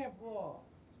standing there for?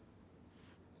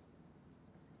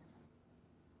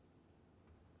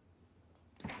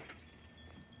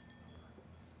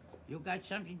 You got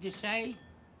something to say?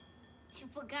 You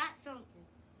forgot something.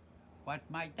 What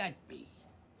might that be?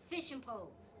 Fishing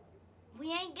poles. We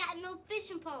ain't got no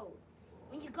fishing poles.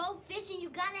 When you go fishing, you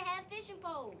gotta have fishing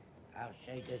poles. I'll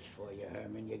say this for you,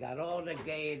 Herman. You got all the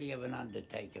gaiety of an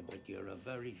undertaker, but you're a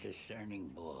very discerning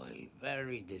boy.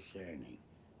 Very discerning.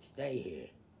 Stay here.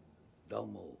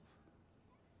 Don't move.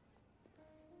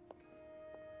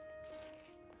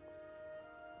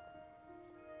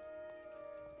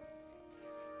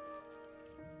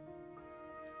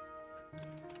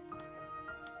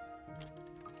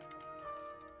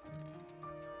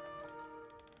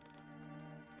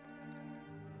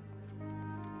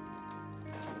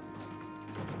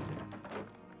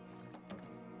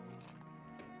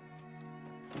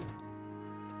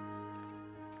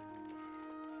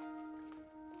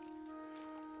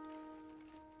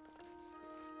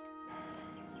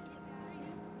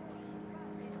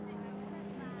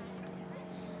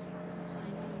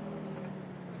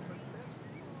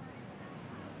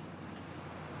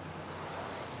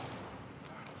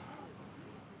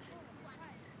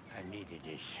 I needed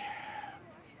this.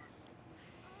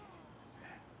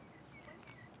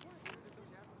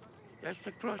 Just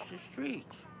across the street.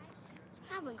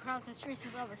 I've been crossing the street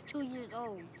since I was 2 years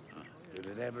old. Did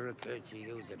it ever occur to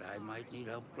you that I might need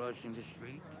help crossing the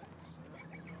street?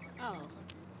 Oh,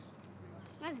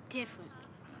 that's different.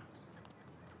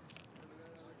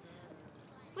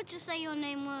 What'd you say your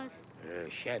name was?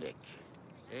 Shattuck.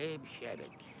 Abe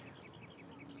Shattuck.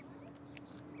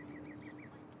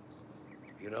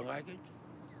 You don't like it?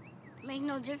 Make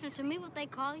no difference to me what they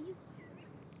call you.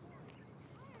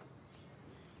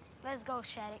 Let's go,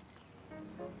 Shattuck.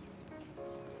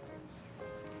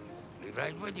 Be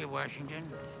right with you, Washington.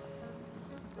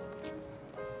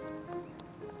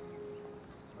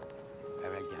 All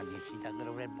right, John, you see that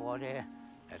little red ball there?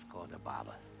 That's called a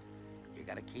bobber. You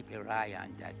gotta keep your eye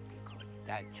on that because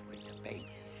that's where the bait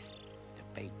is. The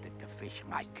bait that the fish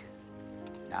like.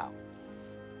 Now,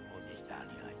 hold this down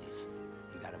here like this.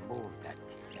 You gotta move that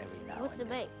thing every now What's the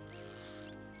and then. bait?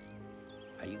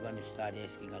 Are you gonna start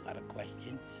asking a lot of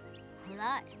questions? A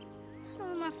lot. That's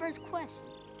only my first question.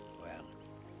 Well,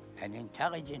 An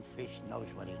intelligent fish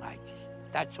knows what he likes.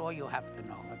 That's all you have to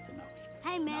know, nothing else.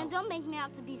 Hey, man, don't make me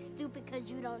out to be stupid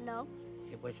because you don't know.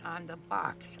 It was on the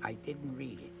box. I didn't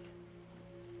read it.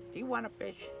 Do you want to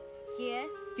fish? Yeah?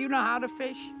 Do you know how to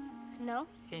fish? No.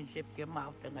 Then zip your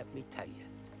mouth and let me tell you.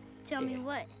 Tell me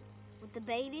what? What the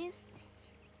bait is?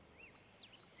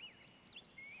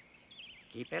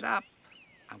 Keep it up.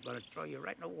 I'm going to throw you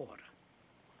right in the water.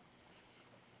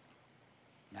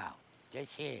 Now,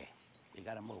 just here. You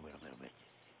got to move it a little bit.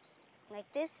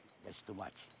 Like this? That's too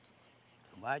much.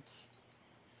 Too much?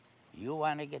 You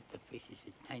want to get the fish's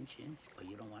attention, but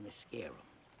you don't want to scare them.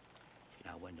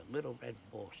 Now, when the little red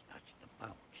ball starts to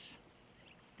bounce,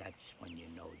 that's when you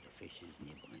know the fish is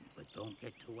nibbling. But don't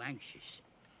get too anxious.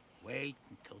 Wait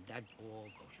until that ball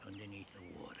goes underneath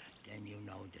the water. Then you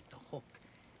know that the hook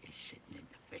is sitting in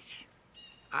the fish.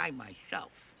 I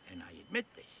myself, and I admit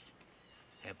this,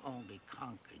 have only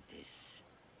conquered this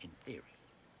in theory.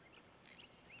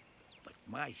 But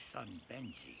my son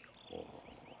Benji,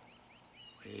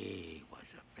 he was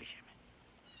a fisherman.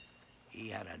 He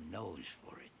had a nose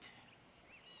for it.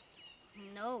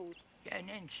 Nose? Yeah, an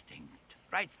instinct,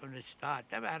 right from the start.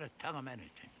 Never had to tell him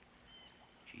anything.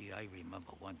 Gee, I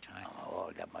remember one time,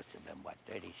 that must have been, what,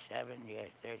 37? Yes,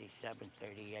 37,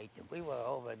 38. And we were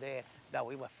over there. No,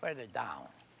 we were further down.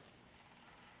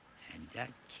 And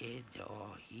that kid,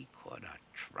 he caught a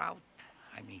trout.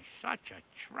 I mean, such a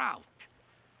trout.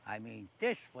 I mean,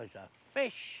 this was a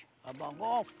fish among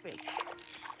all fish.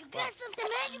 You got something,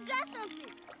 man. You got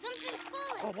something. Something's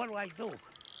pulling. Oh, what do I do?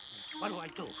 What do I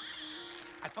do?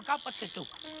 I forgot what to do.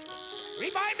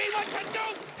 Remind me what to do!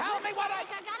 Tell me what I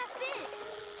got a fish.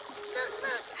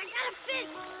 Look, I got a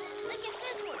fish. Look at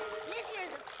this one. This here's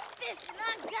a fish, and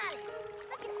I got it.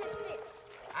 Look at this fish.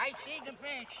 I see the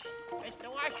fish.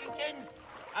 Mr. Washington,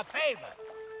 a favor.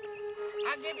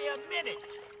 I'll give you a minute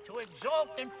to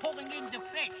exalt in pulling in the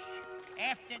fish.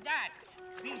 After that,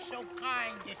 be so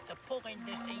kind as to pull in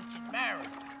this ancient mariner.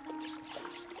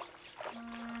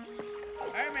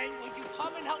 Herman, would you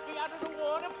come and help me out of the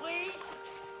water, please?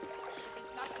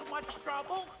 It's not too much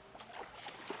trouble.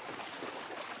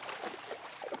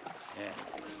 Yeah.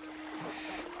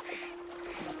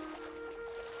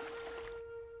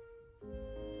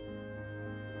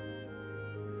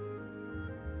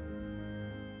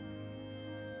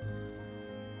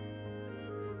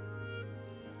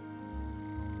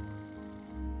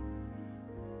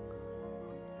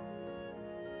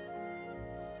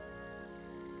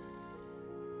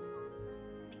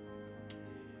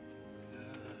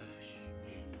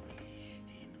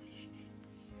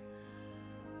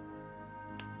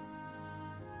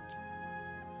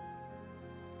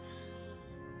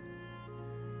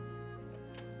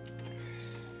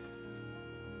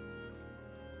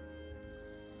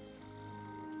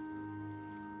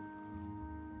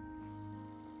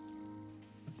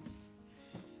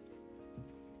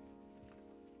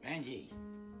 Benji,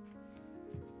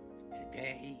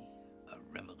 today, a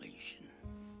revelation.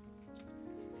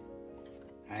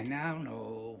 I now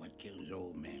know what kills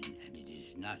old men, and it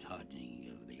is not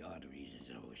hardening of the arteries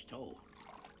as I was told.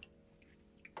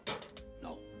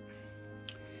 No,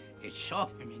 it's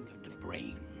softening of the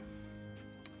brain.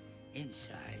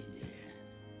 Inside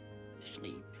the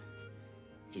sleep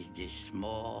is this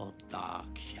small,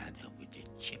 dark shadow with a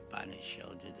chip on his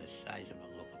shoulder the size of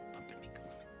a loaf of pumpernickel.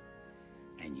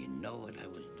 And you know what I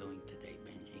was doing today,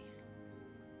 Benji?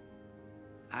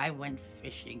 I went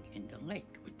fishing in the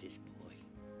lake with this boy.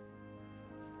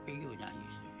 Where you and I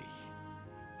used to fish.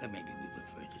 Or maybe we were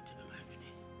further to the left.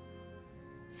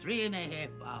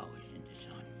 3.5 hours in the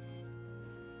sun.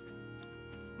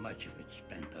 Much of it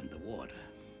spent underwater.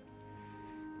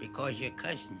 Because your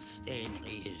cousin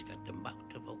Stanley has got the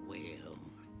mouth of a whale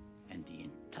and the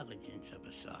intelligence of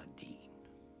a sardine.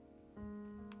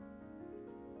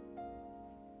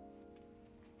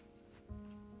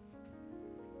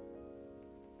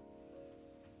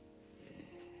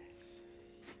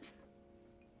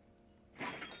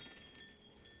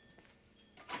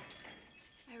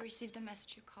 I received a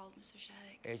message you called, Mr.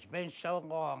 Shattuck. It's been so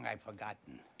long, I've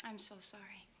forgotten. I'm so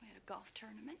sorry. We had a golf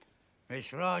tournament.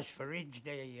 Miss Ross, for each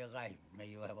day of your life, may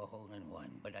you have a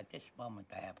hole-in-one. But at this moment,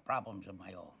 I have problems of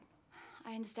my own.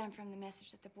 I understand from the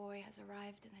message that the boy has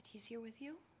arrived and that he's here with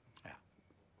you. Yeah,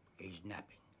 he's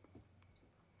napping.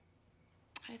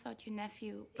 I thought your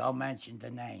nephew... Don't mention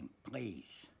the name,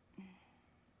 please.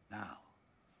 Now,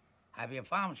 have you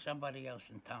found somebody else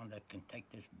in town that can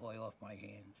take this boy off my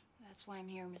hands? That's why I'm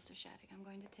here, Mr. Shattuck. I'm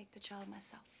going to take the child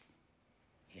myself.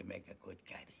 You make a good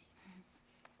caddy.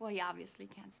 Well, you obviously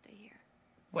can't stay here.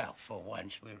 Well, for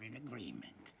once, we're in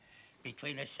agreement.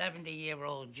 Between a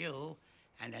 70-year-old Jew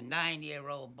And a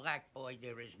 9-year-old black boy,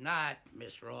 there is not,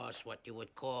 Miss Ross, what you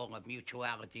would call a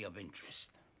mutuality of interest.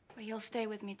 Well, he'll stay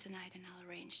with me tonight, and I'll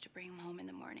arrange to bring him home in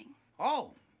the morning.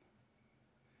 Oh.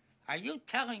 Are you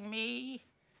telling me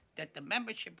that the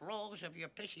membership rolls of your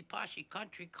pishy-poshy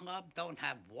country club don't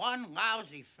have one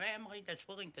lousy family that's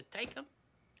willing to take him?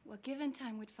 Well, given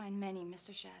time, we'd find many,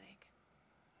 Mr. Shattuck.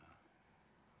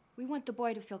 We want the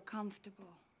boy to feel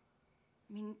comfortable.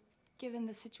 I mean, given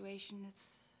the situation,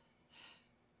 it's,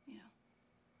 you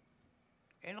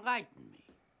know. Enlighten me.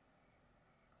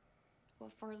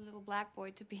 Well, for a little black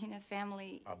boy to be in a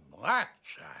family... A black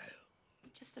child?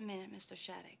 Just a minute, Mr.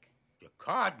 Shattuck. The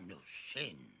cardinal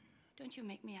sin. Don't you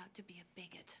make me out to be a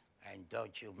bigot. And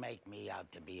don't you make me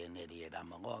out to be an idiot.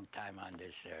 I'm a long time on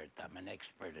this earth. I'm an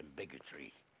expert in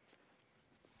bigotry.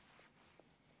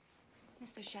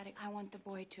 Mr. Shattuck, I want the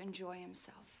boy to enjoy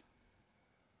himself.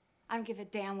 I don't give a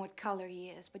damn what color he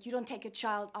is, but you don't take a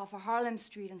child off of Harlem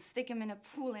Street and stick him in a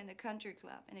pool in the country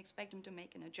club and expect him to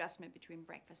make an adjustment between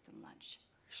breakfast and lunch.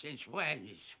 Since when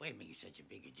is swimming such a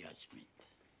big adjustment?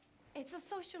 It's a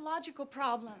sociological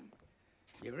problem.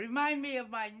 You remind me of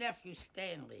my nephew,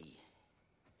 Stanley.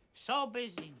 So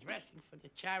busy dressing for the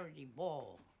charity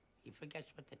ball, he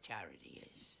forgets what the charity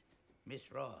is.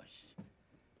 Miss Ross,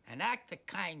 an act of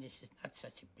kindness is not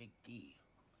such a big deal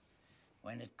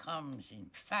when it comes in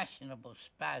fashionable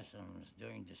spasms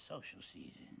during the social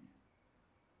season.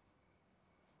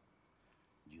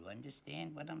 Do you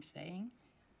understand what I'm saying?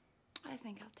 I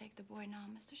think I'll take the boy now,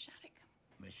 Mr. Shattuck.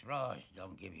 Miss Ross,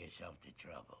 don't give yourself the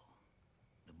trouble.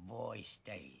 The boy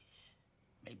stays.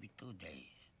 Maybe 2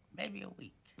 days, maybe a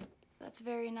week. That's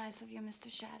very nice of you,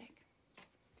 Mr. Shattuck.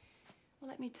 Well,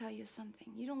 let me tell you something.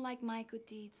 You don't like my good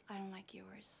deeds, I don't like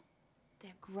yours.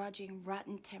 They're grudging,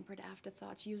 rotten-tempered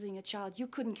afterthoughts using a child you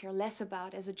couldn't care less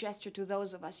about as a gesture to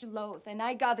those of us you loathe. And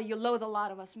I gather you loathe a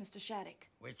lot of us, Mr. Shattuck.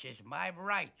 Which is my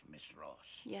right, Miss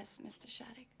Ross. Yes, Mr.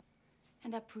 Shattuck.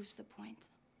 And that proves the point.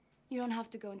 You don't have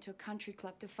to go into a country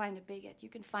club to find a bigot. You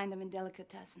can find them in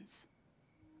delicatessens.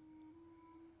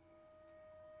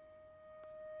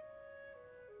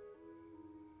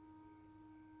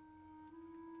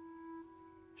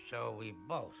 So we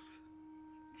both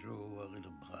drew a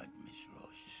little blood, Miss Ross.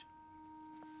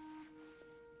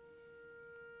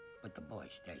 But the boy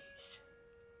stays.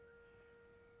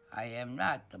 I am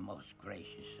not the most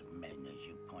gracious of men, as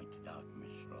you pointed out,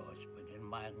 Miss Ross, but in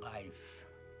my life,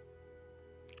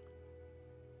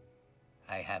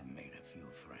 I have made a few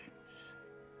friends.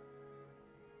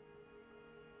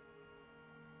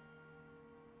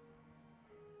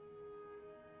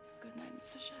 Good night,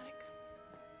 Mr. Shattuck.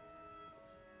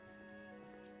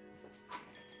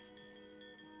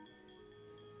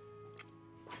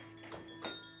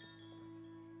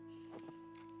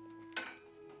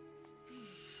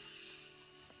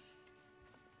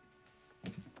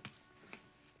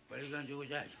 What are you gonna do with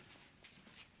that?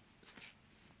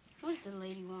 What does the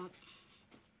lady want?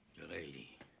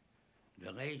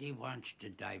 The lady wants to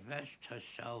divest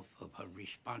herself of her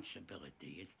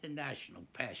responsibility. It's the national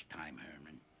pastime,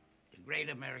 Herman. The great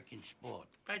American sport.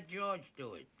 Let George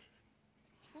do it.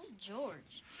 Who's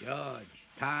George? George,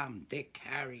 Tom, Dick,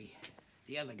 Harry,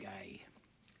 the other guy.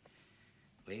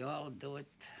 We all do it.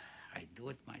 I do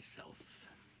it myself.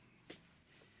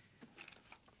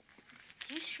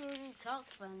 You sure do talk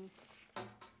funny.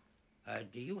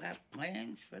 Do you have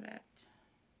plans for that?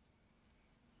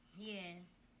 Yeah.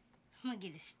 I'm gonna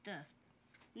get it stuffed.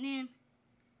 And then,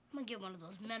 I'm gonna get one of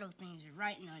those metal things with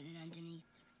writing on it underneath.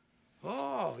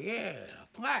 Oh, yeah,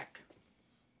 a plaque.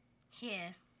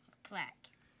 Yeah, a plaque.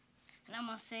 And I'm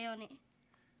gonna say on it,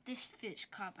 this fish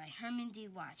caught by Herman D.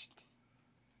 Washington,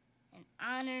 in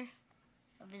honor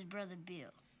of his brother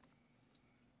Bill,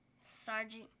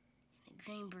 Sergeant in the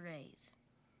Green Berets.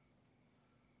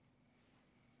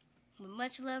 With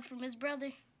much love from his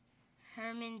brother,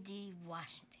 Herman D.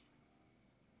 Washington.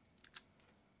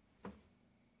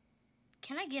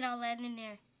 Can I get all that in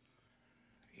there?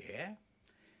 Yeah?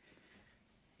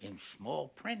 In small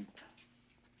print?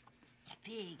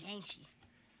 Big, ain't she?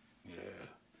 Yeah.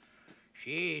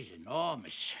 She's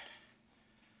enormous.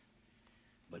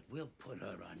 But we'll put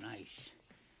her on ice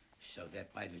so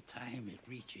that by the time it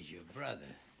reaches your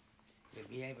brother, you'll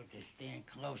be able to stand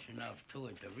close enough to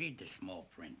it to read the small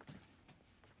print.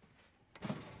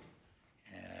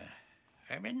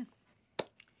 Herman?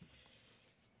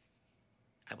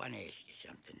 I want to ask you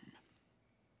something.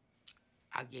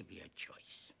 I'll give you a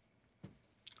choice.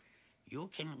 You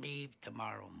can leave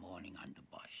tomorrow morning on the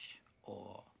bus,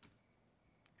 or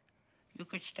you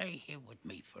could stay here with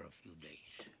me for a few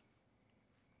days.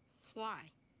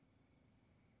 Why?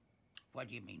 What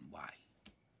do you mean, why?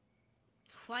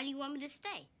 Why do you want me to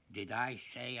stay? Did I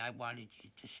say I wanted you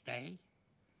to stay?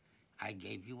 I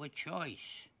gave you a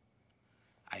choice.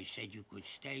 I said you could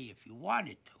stay if you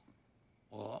wanted to,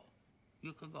 or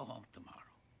you could go home tomorrow.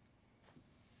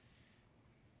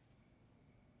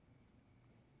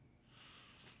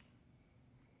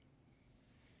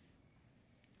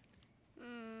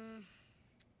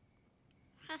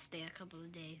 I'll stay a couple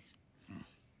of days.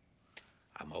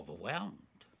 I'm overwhelmed.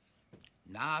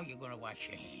 Now you're gonna wash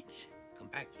your hands. Come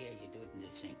back here, you do it in the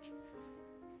sink.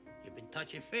 You've been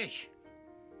touching fish.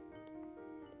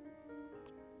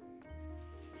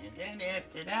 And then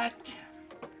after that,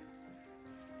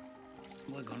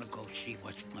 we're gonna go see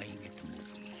what's playing at the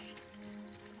movies.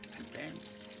 And then,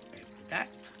 after that,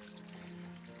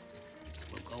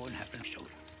 we'll go and have some soda.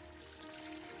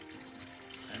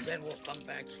 And then we'll come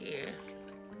back here,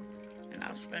 and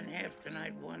I'll spend half the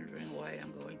night wondering why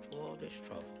I'm going through all this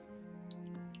trouble.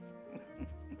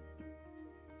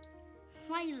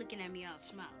 Why are you looking at me all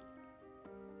smiling?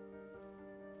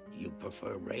 You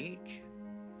prefer rage?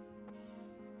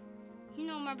 You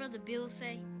know what my brother Bill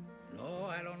say? No,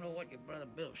 I don't know what your brother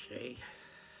Bill say.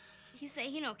 He say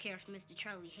he don't care if Mr.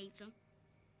 Charlie hates him.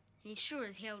 And he sure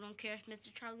as hell don't care if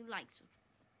Mr. Charlie likes him.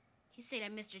 He say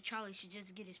that Mr. Charlie should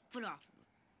just get his foot off of him.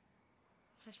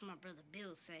 That's what my brother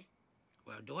Bill say.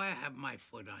 Well, do I have my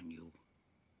foot on you?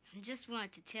 I just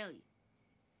wanted to tell you.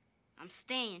 I'm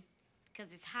staying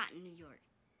because it's hot in New York.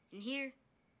 And here,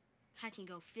 I can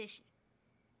go fishing.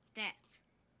 That's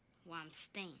why I'm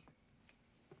staying.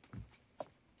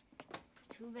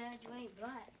 Too bad you ain't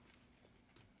black.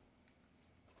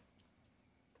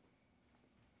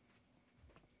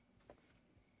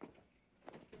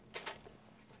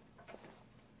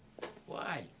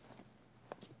 Why?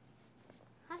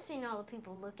 I seen all the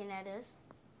people looking at us.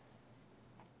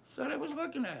 So they was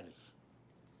looking at us.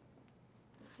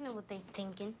 I know what they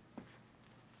thinking.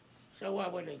 So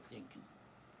what were they thinking?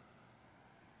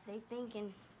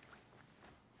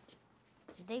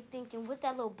 They thinking what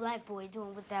that little black boy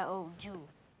doing with that old Jew.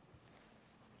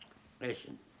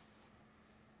 Listen.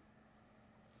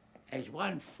 As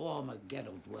one former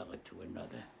ghetto dweller to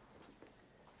another,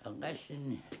 a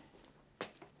lesson,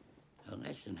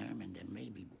 Herman, that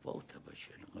maybe both of us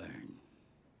should learn.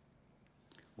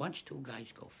 Once two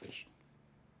guys go fishing,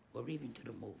 or even to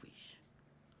the movies,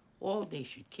 all they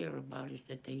should care about is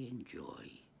that they enjoy.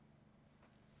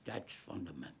 That's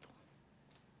fundamental.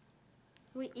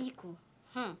 We equal,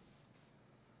 huh?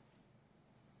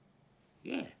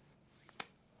 Yeah.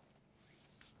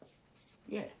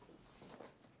 Yeah.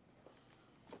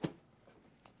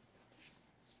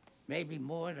 Maybe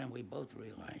more than we both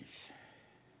realize.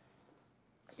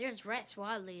 There's rats where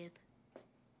I live.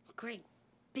 Great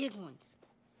big ones.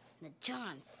 And the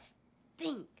johns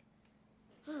stink.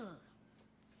 Ugh.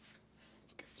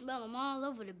 You can smell them all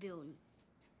over the building.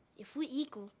 If we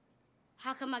equal,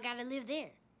 how come I gotta live there?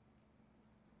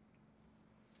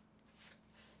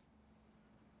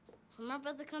 When my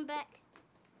brother come back,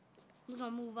 we're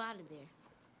gonna move out of there.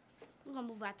 We're gonna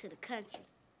move out to the country.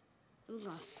 And we're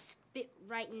gonna spit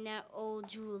right in that old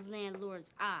Jew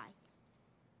landlord's eye.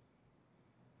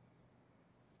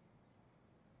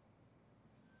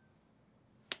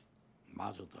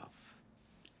 Mazel tov.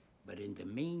 But in the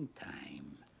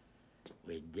meantime,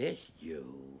 with this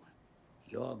Jew,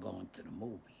 you're going to the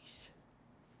movies.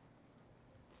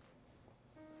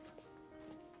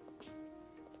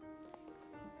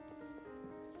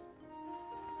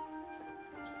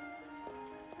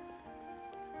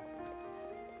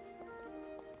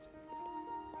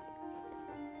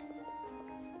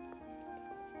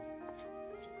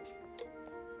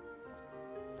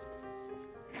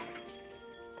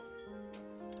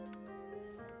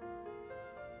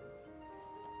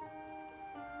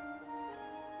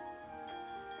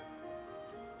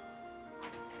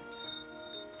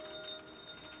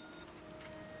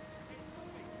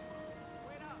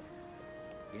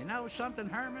 You know something,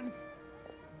 Herman?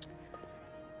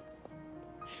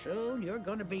 Soon you're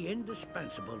gonna be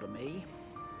indispensable to me.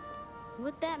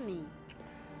 What that mean?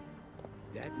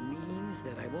 That means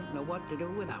that I won't know what to do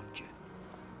without you.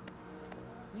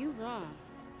 You wrong.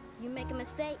 You make a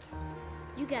mistake,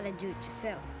 you gotta do it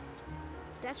yourself.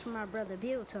 That's what my brother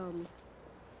Bill told me.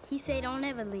 He said don't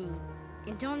ever lean,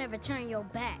 and don't ever turn your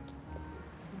back.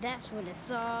 That's what it's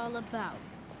all about.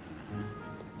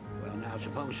 Well, now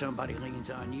suppose somebody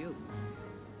leans on you.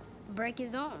 Break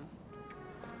his arm.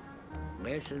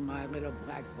 Listen, my little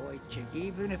black boy chick,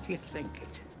 even if you think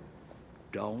it,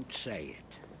 don't say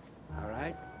it, all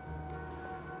right?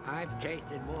 I've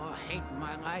tasted more hate in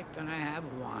my life than I have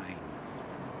wine.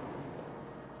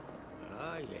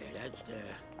 Oh, yeah,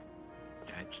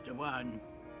 that's the one.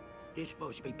 This is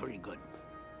supposed to be pretty good.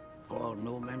 Paul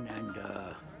Newman and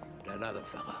that other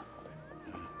fella.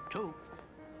 Two.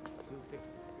 250.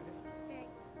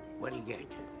 What do you get?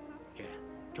 Yeah,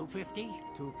 250?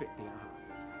 250,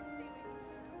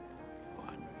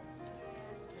 1,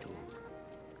 2,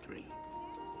 3.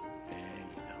 And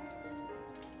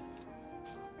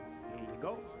Here you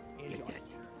go. get Enjoy. that.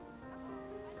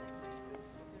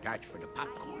 That's for the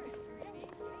popcorn.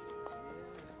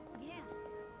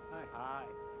 Hi.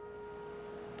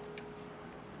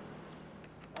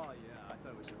 Oh, yeah, I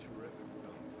thought it was a terrific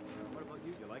film. What about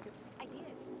you? You like it? I did.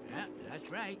 Yeah, that's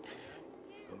right.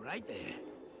 Go right there.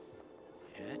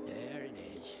 Yeah, there it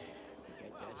is.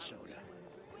 Get that soda.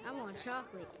 I want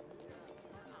chocolate.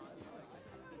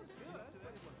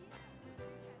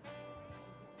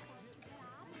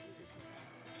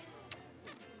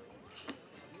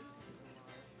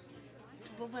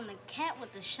 But when the cat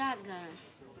with the shotgun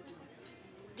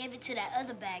gave it to that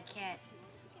other bad cat,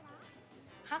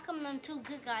 how come them two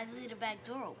good guys leave the back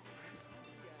door open?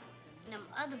 And them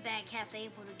other bad cats are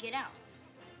able to get out?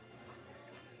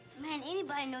 Man,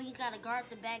 anybody know you gotta guard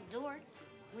the back door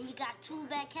when you got two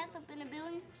bad cats up in the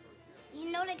building?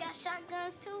 You know they got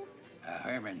shotguns too?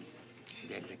 Herman,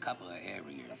 there's a couple of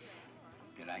areas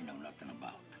that I know nothing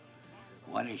about.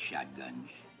 One is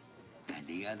shotguns, and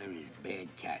the other is bad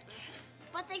cats.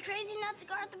 But they crazy not to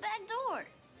guard the back door.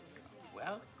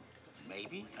 Well,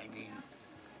 maybe. I mean,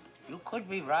 you could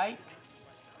be right.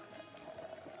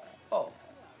 Oh,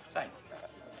 thank you.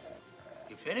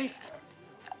 You finished?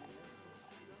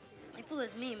 If it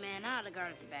was me, man, I'd have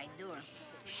guarded the back door.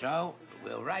 So,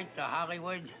 we'll write to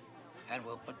Hollywood, and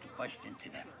we'll put the question to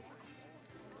them.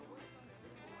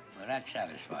 Will that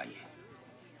satisfy you?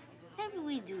 Maybe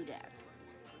we do that.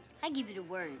 I give you the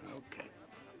words. Okay.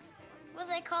 What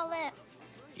do they call that?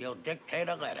 You'll dictate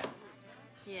a letter.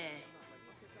 Yeah,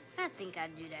 I think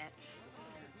I'd do that.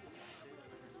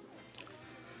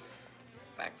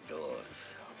 Back doors.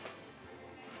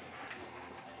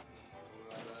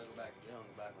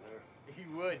 He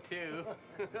would, too.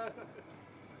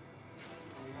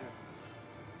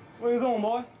 Where you going,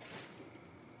 boy?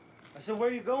 I said,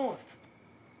 where you going?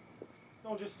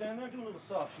 Don't just stand there. Do a little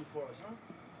soft shoe for us, huh?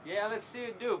 Yeah, let's see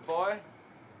you do, boy.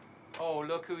 Oh,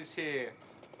 look who's here.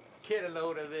 Get a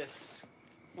load of this.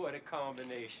 What a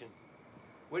combination.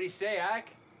 What do you say, Ike?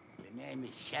 The name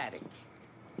is Shattuck,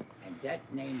 and that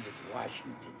name is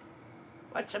Washington.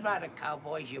 What's the matter,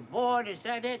 cowboys? You bored? Is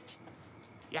that it?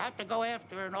 You have to go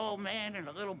after an old man and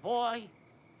a little boy?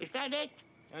 Is that it?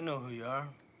 I know who you are.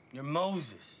 You're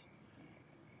Moses.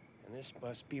 And this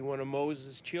must be one of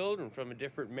Moses' children from a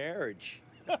different marriage.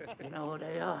 You know who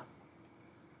they are?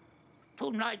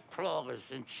 Two night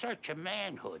crawlers in search of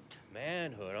manhood.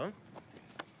 Manhood, huh?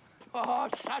 Oh,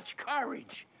 such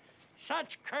courage,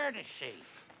 such courtesy.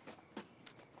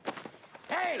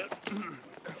 Hey!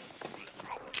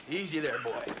 Easy there,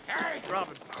 boy. Hey,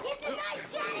 Robin. Get the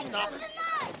knife, Shattuck! Use the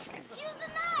knife! Use the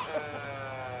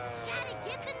knife! Shattuck,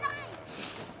 get the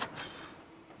knife!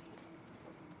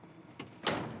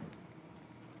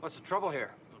 What's the trouble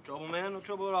here? No trouble, man. No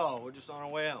trouble at all. We're just on our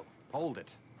way out. Hold it.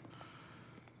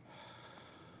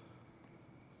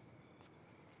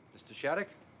 Mr. Shattuck,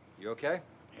 you okay?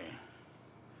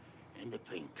 Yeah. In the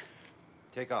pink.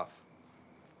 Take off.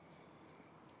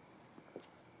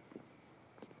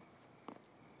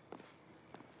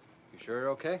 You sure you're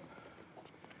okay?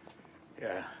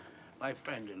 Yeah. My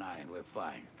friend and I, we're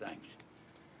fine, thanks.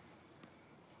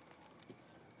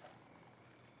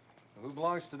 Who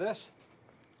belongs to this?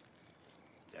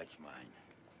 That's mine.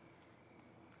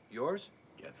 Yours?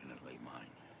 Definitely mine.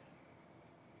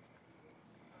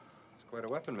 It's quite a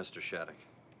weapon, Mr. Shattuck.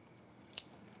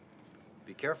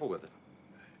 Be careful with it.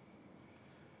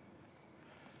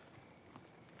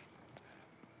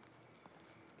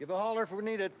 Give a holler if we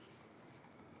need it.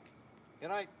 Good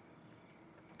night.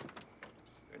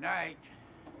 Good night.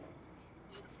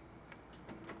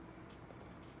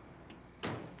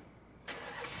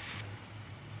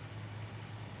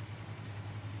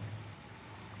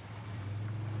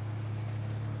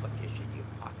 Put this in your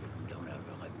pocket and don't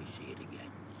ever let me see it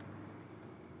again.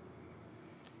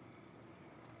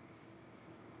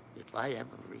 If I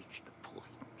ever reach the point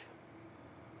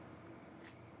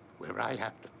where I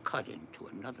have to cut into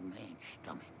another man's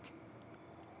stomach,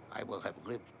 I will have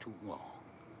lived too long.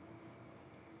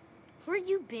 Where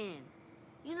you been?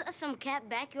 You let some cat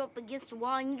back you up against the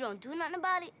wall and you don't do nothing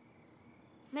about it?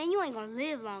 Man, you ain't gonna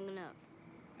live long enough.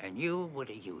 And you would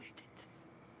have used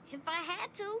it, If I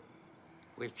had to.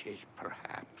 which is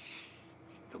perhaps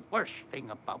the worst thing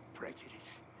about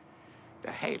prejudice.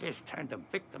 The haters turn the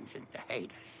victims into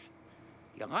haters.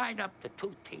 You line up the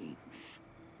two teams.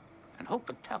 And who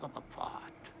could tell them apart?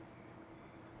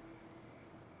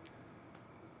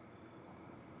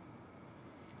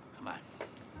 Come on,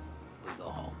 we go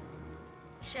home.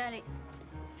 Shattuck,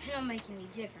 it don't make any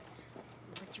difference.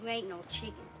 But you ain't no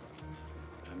chicken.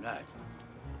 I'm not.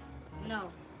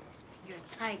 No, you're a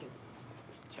tiger.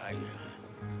 Tiger,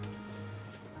 huh?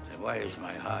 Then why is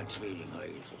my heart beating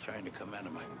like it's trying to come out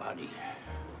of my body?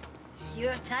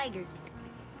 You're a tiger,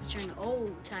 but you're an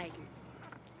old tiger.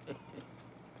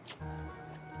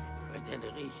 But then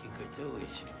the least you could do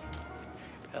is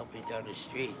help me down the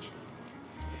street,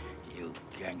 you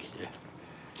gangster.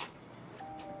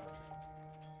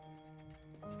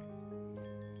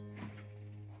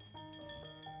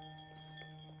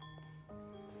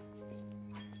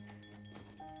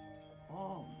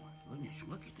 Oh, my goodness,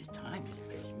 look at the time. It's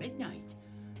past midnight.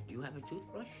 Do you have a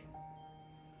toothbrush?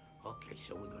 Okay,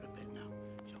 so we go to bed now.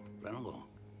 So run along.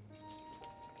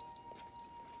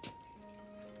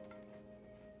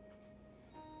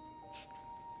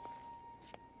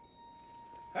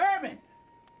 Herman!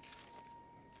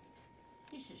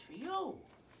 This is for you.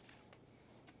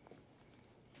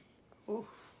 Oh,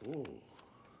 oh.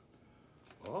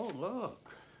 Oh,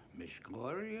 look. Miss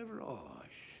Gloria Ross.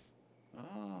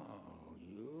 Oh,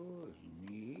 you and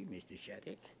me, Mr.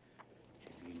 Shattuck,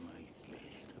 to be my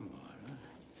guest tomorrow.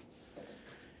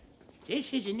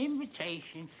 This is an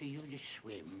invitation for you to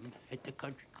swim at the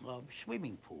country club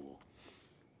swimming pool,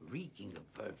 reeking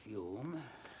of perfume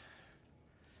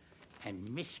and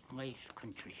misplaced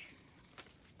contrition.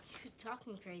 You're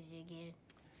talking crazy again.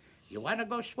 You want to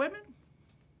go swimming?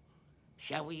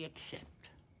 Shall we accept?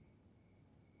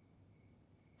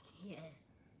 Yeah.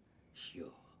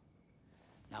 Sure.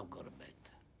 Now go to bed.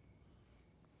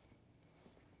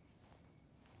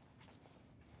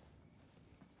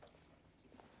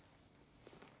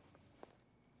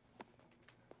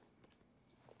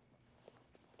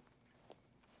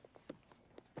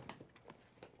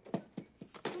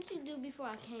 What'd you do before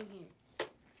I came here?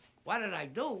 What did I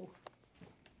do?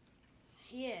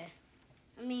 Yeah.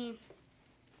 I mean,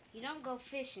 you don't go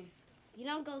fishing. You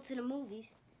don't go to the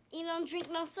movies. You don't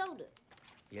drink no soda.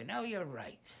 You know, you're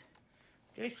right.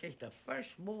 This is the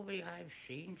first movie I've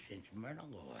seen since Myrna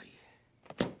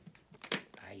Loy.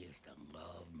 I used to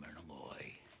love Myrna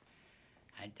Loy.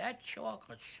 And that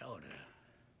chocolate soda.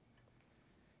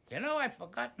 You know, I've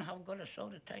forgotten how good a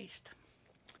soda tastes.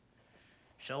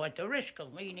 So at the risk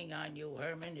of leaning on you,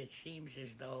 Herman, it seems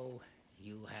as though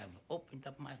you have opened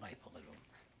up my life a little.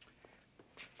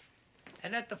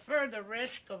 And at the further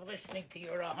risk of listening to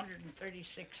your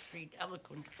 136th Street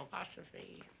eloquent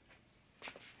philosophy,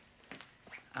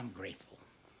 I'm grateful.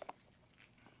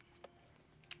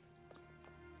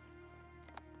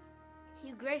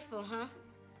 You grateful, huh?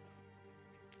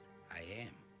 I am.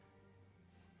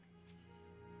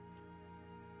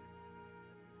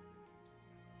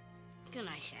 Good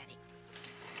night, Shaddy.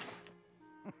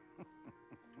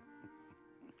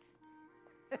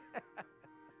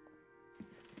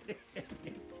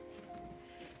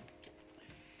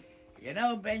 You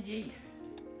know, Benji,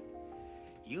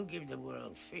 you give the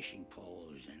world fishing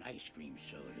poles and ice cream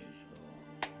sodas.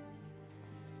 Oh,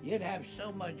 you'd have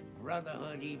so much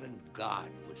brotherhood, even God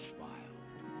would smile.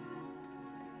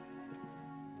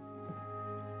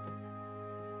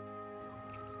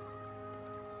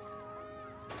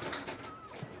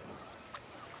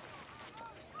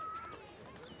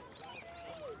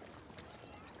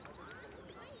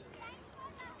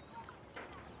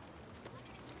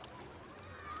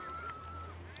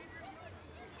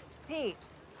 Pete,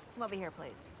 come over here,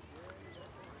 please.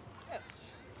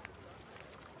 Yes.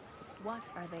 What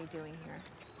are they doing here?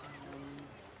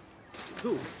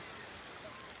 Who?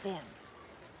 Them.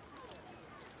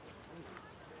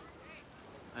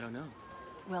 I don't know.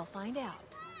 We'll find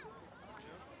out.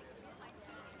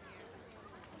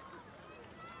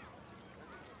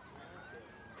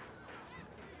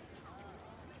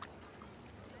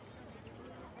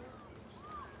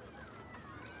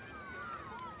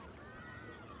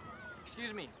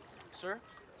 Excuse me, sir.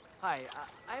 Hi,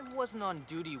 I wasn't on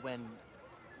duty when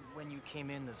you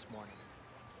came in this morning.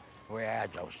 Where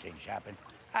those things happen.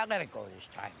 I'll let it go this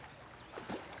time.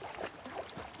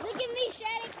 Look at me,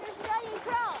 Shaddy, this Australian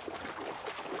crow.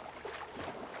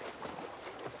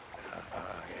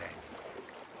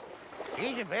 Yeah.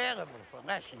 He's available for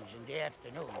lessons in the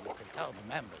afternoon. You can tell the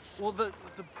members. Well, the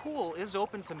pool is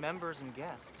open to members and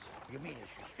guests. You mean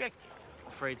it's restricted?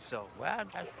 Afraid so. Well,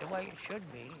 that's the way it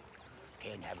should be.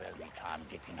 Can't have every Tom,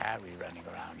 Dick, and Harry running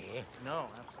around here. No,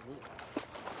 absolutely.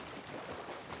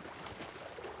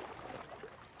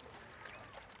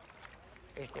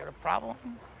 Is there a problem?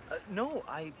 No,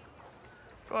 I...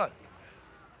 Good.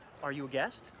 Are you a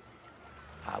guest?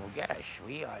 Our guests,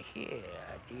 we are here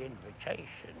at the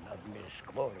invitation of Miss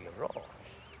Gloria Ross.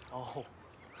 Oh,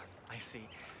 I see.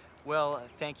 Well,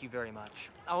 thank you very much.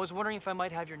 I was wondering if I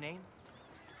might have your name?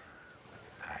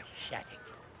 Shattuck.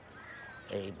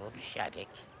 Abel Shattuck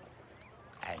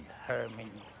and Herman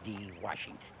D.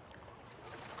 Washington.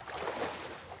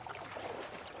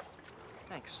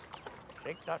 Thanks.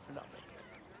 Think nothing of it.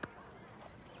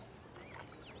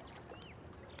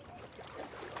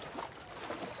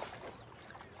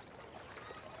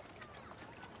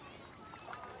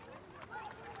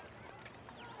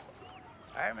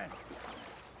 Herman,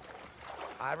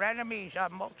 our enemies are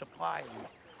multiplying.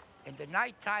 In the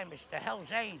nighttime, it's the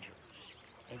Hell's Angels.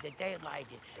 In the daylight,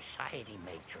 it's society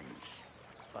matrons.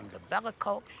 From the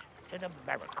bellicose to the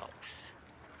barricos.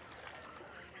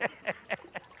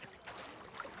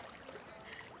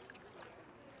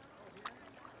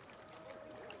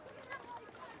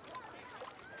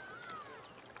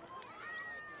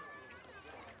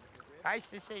 Nice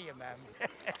to see you, ma'am.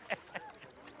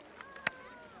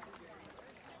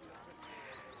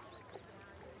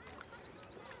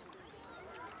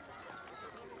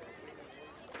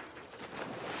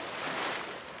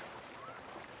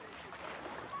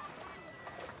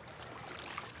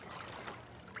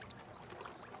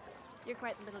 You're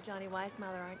quite the little Johnny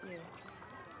Weissmuller, aren't you?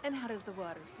 And how does the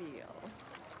water feel?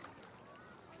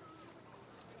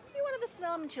 You're one of the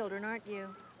slum children, aren't you?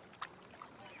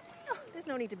 Oh, there's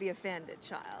no need to be offended,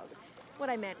 child. What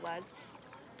I meant was,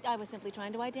 I was simply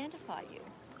trying to identify you.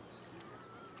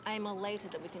 I am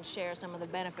elated that we can share some of the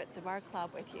benefits of our club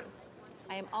with you.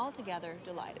 I am altogether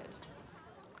delighted.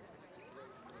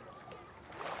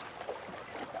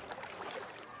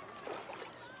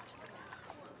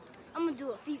 I'm gonna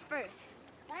do a feet first.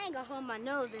 I ain't gonna hold my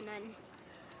nose or nothing.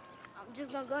 I'm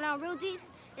just gonna go down real deep,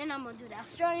 then I'm gonna do the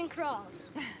Australian crawl.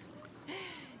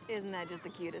 Isn't that just the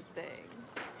cutest thing?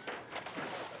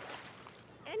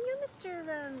 And you're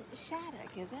Mr.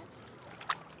 Shattuck, is it?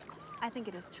 I think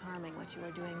it is charming what you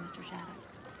are doing, Mr.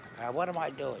 Shattuck. What am I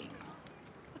doing?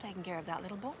 Well, taking care of that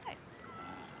little boy.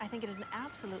 I think it is an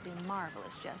absolutely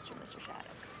marvelous gesture, Mr. Shattuck.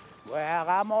 Well,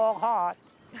 I'm all heart.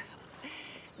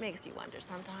 Makes you wonder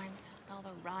sometimes, with all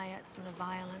the riots and the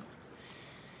violence.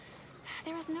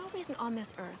 There is no reason on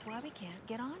this earth why we can't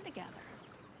get on together.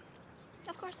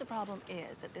 Of course, the problem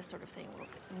is that this sort of thing will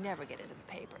never get into the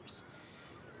papers.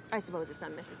 I suppose if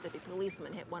some Mississippi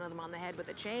policeman hit one of them on the head with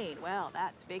a chain, well,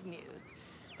 that's big news.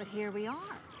 But here we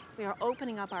are. We are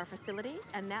opening up our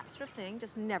facilities, and that sort of thing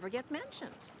just never gets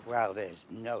mentioned. Well, there's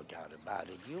no doubt about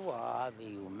it. You are the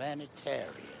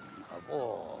humanitarian of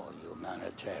all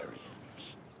humanitarians.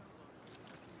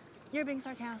 You're being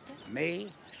sarcastic?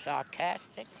 Me?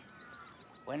 Sarcastic?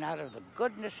 When out of the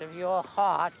goodness of your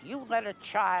heart, you let a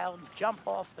child jump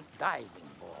off a diving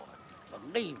board.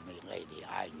 Believe me, lady,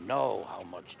 I know how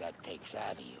much that takes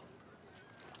out of you.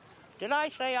 Did I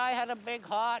say I had a big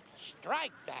heart?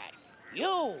 Strike that.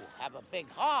 You have a big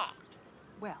heart.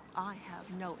 Well, I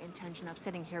have no intention of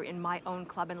sitting here in my own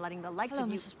club and letting the likes Hello,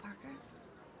 of you... Mrs. Parker.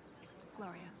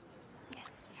 Gloria.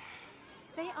 Yes.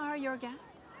 They are your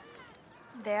guests?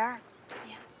 They are?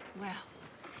 Yeah. Well,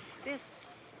 this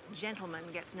gentleman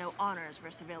gets no honors for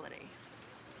civility.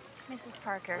 Mrs.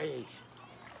 Parker. Please.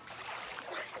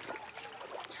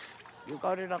 You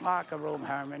go to the locker room,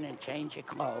 Herman, and change your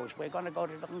clothes. We're going to go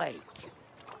to the lake.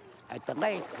 At the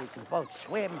lake, we can both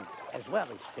swim as well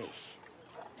as fish.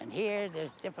 And here,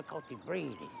 there's difficulty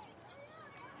breathing.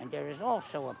 And there is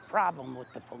also a problem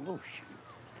with the pollution.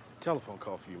 Telephone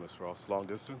call for you, Miss Ross. Long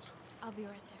distance? I'll be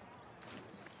right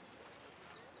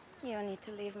there. You don't need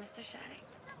to leave, Mr. Shattuck.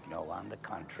 No, on the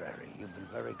contrary. You've been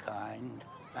very kind.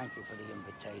 Thank you for the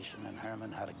invitation, and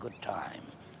Herman had a good time.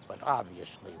 But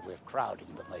obviously, we're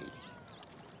crowding the lady.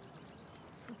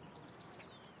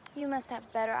 You must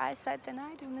have better eyesight than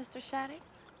I do, Mr. Shattuck.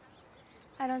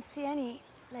 I don't see any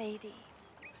lady.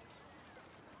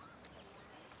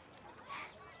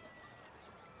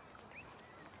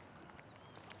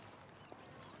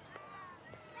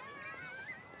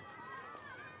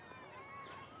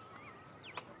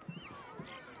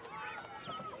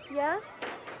 Yes?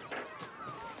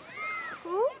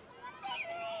 Who?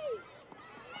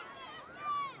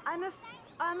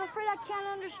 I'm afraid I can't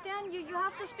understand you. You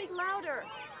have to speak louder.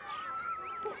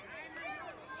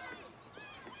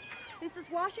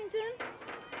 Mrs. Washington?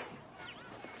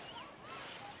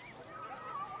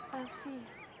 I see.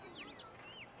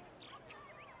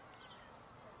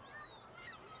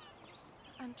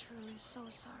 I'm truly so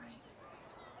sorry.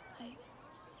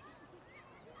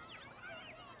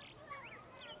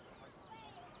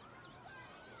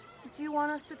 Do you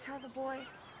want us to tell the boy?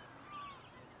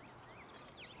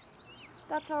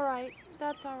 That's all right.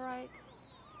 That's all right.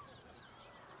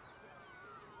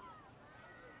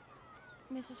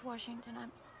 Mrs. Washington,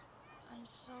 I'm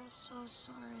so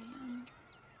sorry.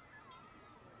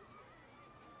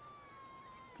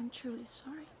 I'm truly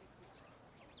sorry.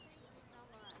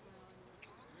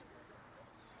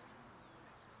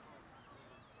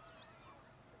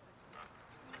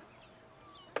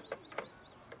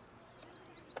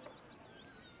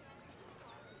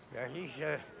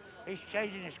 Yeah, he's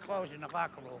changing his clothes in the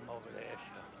locker room over there,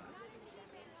 so.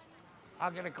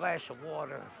 I'll get a glass of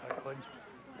water if I could.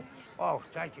 Oh,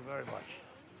 thank you very much.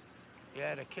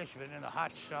 Yeah, the kid's been in the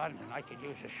hot sun, and I could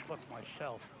use a schluck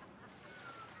myself.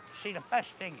 See, the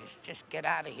best thing is just get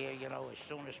out of here, you know, as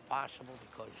soon as possible,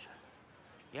 because,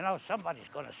 you know, somebody's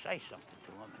gonna say something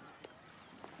to him,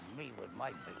 and me with my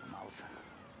big mouth.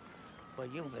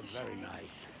 But you've been very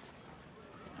nice.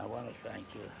 I want to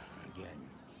thank you again.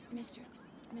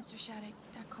 Mr. Shattuck,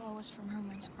 that call was from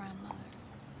Herman's grandmother.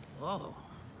 Oh,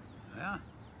 yeah?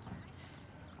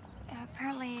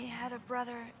 Apparently he had a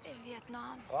brother in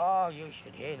Vietnam. Oh, you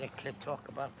should hear the kid talk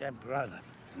about that brother.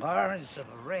 Lawrence of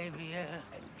Arabia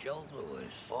and Joe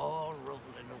Louis all rolled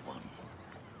into one.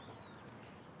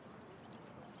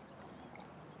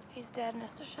 He's dead,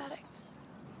 Mr. Shattuck.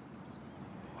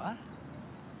 What?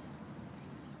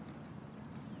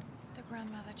 The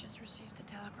grandmother just received the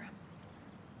telegram.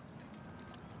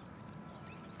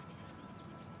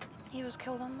 He was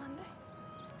killed on Monday.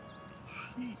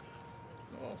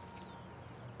 Oh,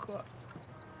 God.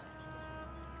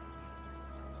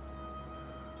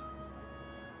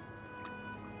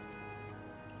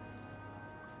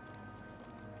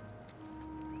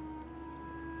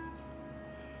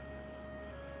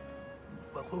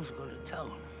 But who's gonna tell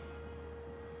him?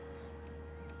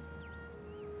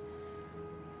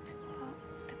 Well,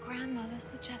 the grandmother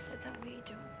suggested that we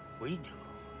do. We do?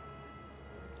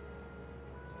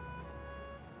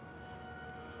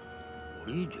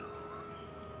 We do?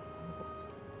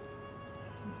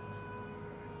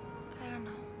 I don't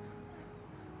know.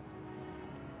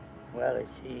 Well,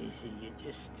 it's easy. You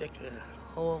just stick a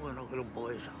hole in a little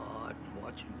boy's heart and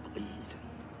watch him bleed.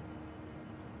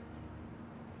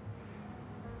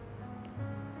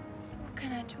 What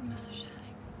can I do, Mr.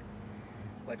 Shattuck?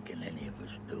 What can any of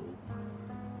us do?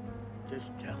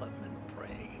 Just tell him and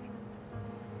pray.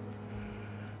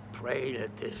 Pray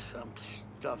that there's some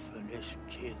stuff in this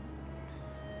kid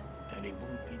that he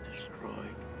won't be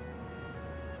destroyed.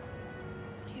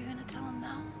 You're gonna tell him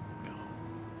now?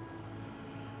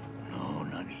 No,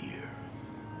 not here.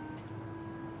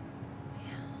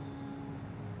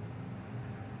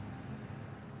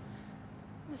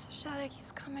 Mr. Shattuck,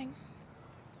 he's coming.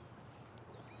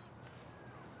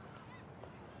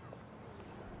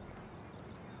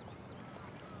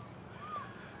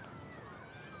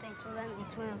 Thanks for letting me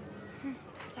swim.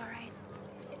 It's all right.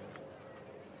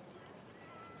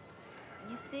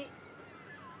 You sick?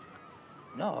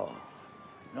 No,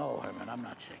 Herman, I'm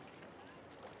not sick.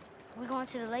 We going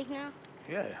to the lake now?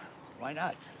 Yeah, why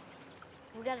not?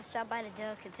 We gotta stop by the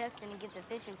delicatessen and get the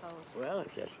fishing poles. Well,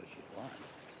 if that's what you want.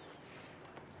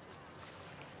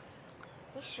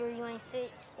 You sure you ain't sick?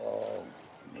 Oh,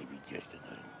 maybe just a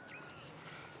little.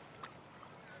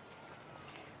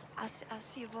 I'll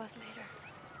see you both later.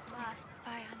 Bye.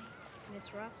 Bye, honey.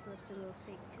 Miss Ross looks a little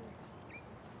sick, too.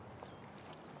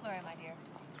 Gloria, my dear.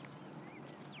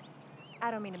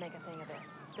 I don't mean to make a thing of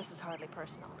this. This is hardly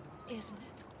personal. Isn't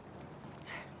it?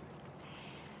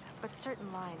 But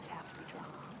certain lines have to be drawn.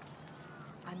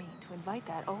 I mean, to invite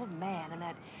that old man and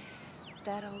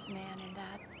that old man and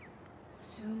that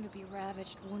soon-to-be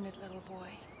ravaged, wounded little boy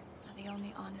are the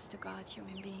only honest-to-God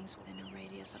human beings within a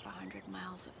radius of 100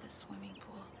 miles of this swimming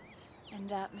pool. And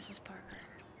that, Mrs. Parker,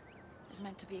 is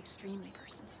meant to be extremely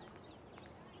personal.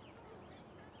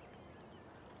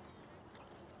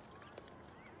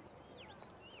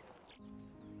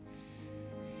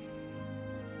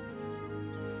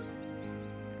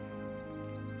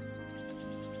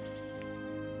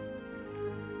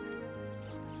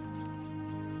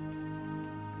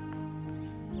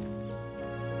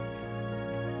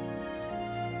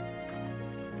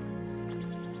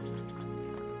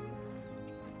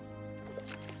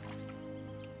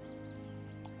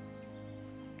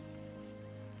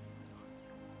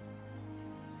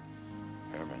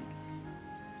 Herman.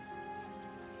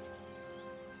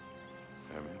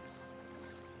 Herman.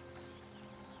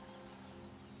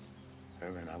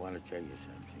 Herman, I want to tell you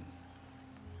something.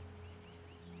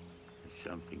 It's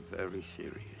something very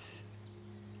serious.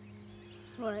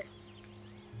 What?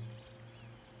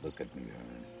 Look at me,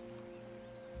 Herman.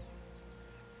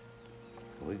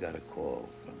 We got a call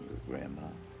from your grandma.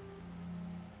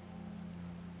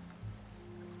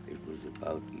 was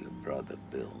about your brother,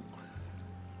 Bill.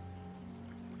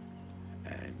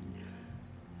 And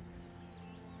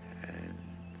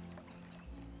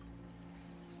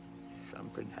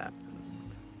something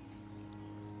happened.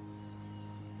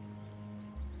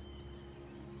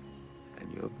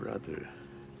 And your brother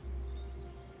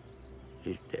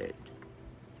is dead.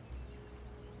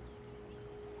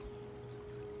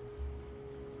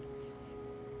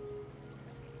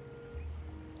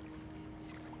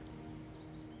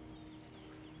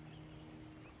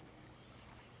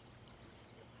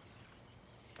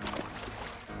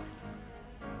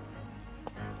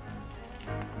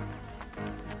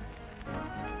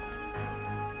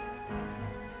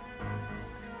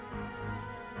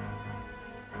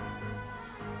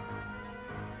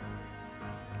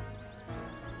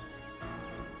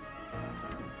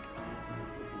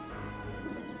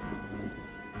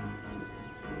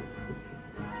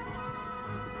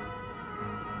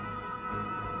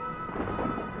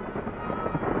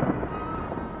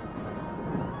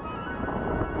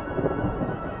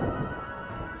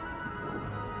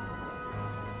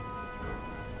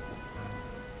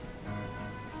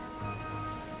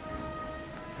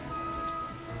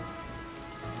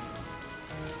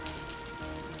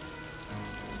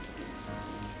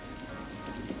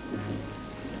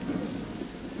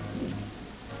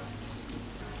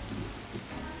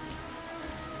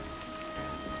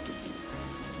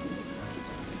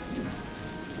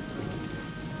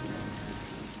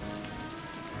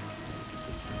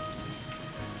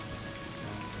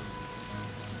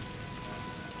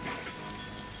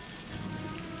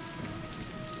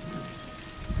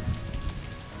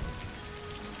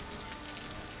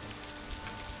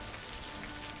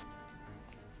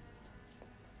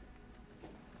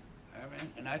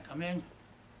 Can I come in?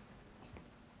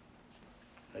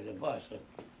 The bus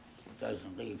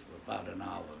doesn't leave for about an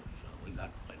hour, so we got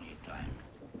plenty of time.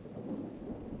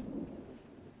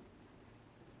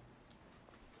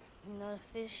 Another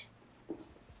fish?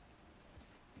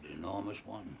 The enormous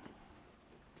one.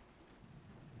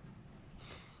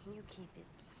 You keep it.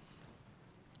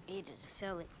 Eat it or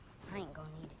sell it. I ain't gonna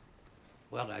eat it.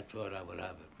 Well, I thought I would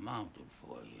have it mounted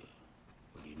for you.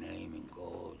 With your name in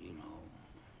gold, you know.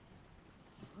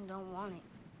 I don't want it.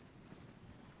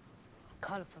 I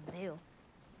caught it for Bill.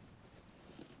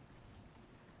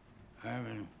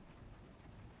 Herman,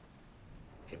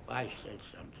 if I said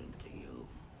something to you,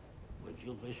 would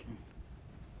you listen?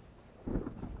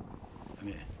 Come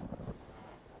here.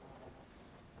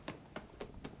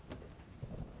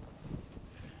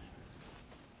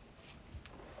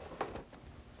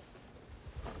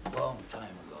 A long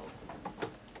time ago,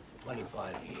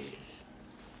 25 years,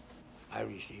 I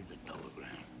received a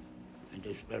telegram in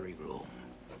this very room.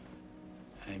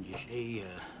 And you see,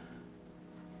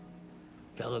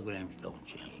 telegrams don't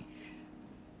change.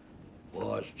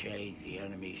 Wars change, the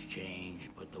enemies change,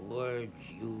 but the words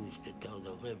used to tell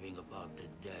the living about the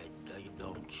dead, they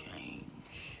don't change.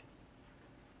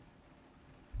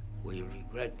 We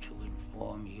regret to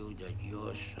inform you that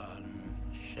your son,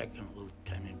 Second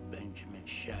Lieutenant Benjamin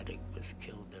Shattuck, was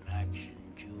killed in action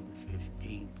June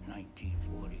 15,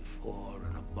 1944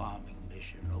 in a bombing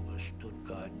mission over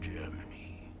Stuttgart,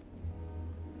 Germany.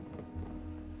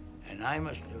 And I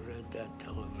must have read that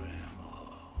telegram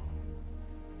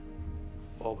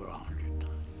over 100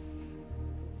 times.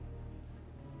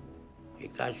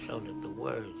 It got so that the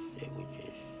words, they were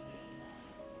just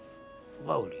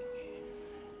floating.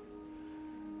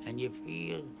 And you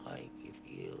feel like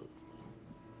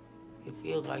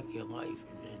your life is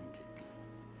ended.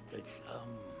 That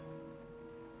some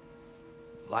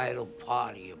vital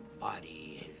part of your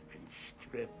body has been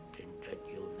stripped and that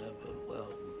you'll never,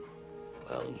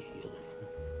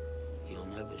 you'll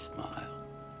never smile,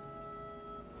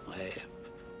 laugh,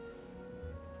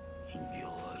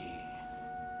 enjoy.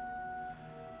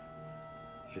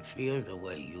 You feel the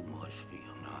way you must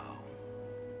feel now.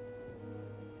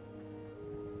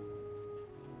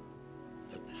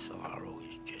 That the sorrow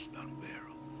is just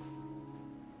unbearable.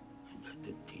 And that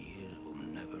the tears will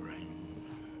never end.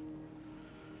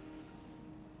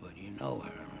 But you know,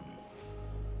 Herman,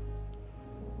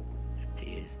 the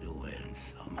tears do end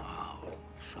somehow,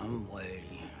 some way.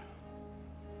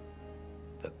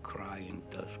 The crying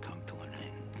does come to an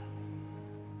end.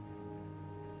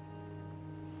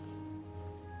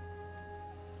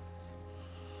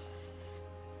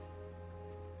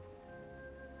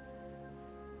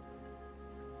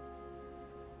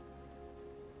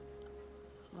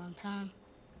 Long time.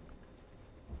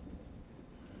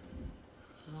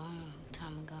 Long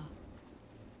time ago.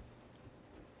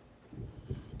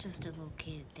 Just a little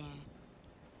kid then.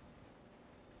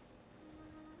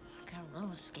 I got a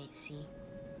roller skate seat.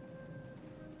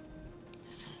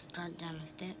 start down the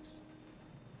steps.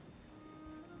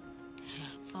 And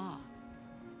I fall.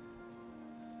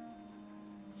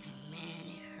 And man,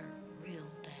 it hurt real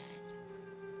bad.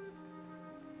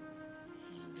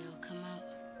 And Bill come out.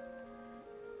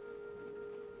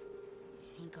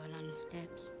 He go down the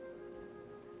steps.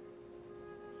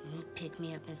 And he pick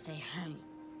me up and say, Hermie.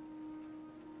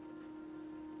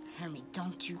 Hermie,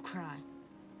 don't you cry.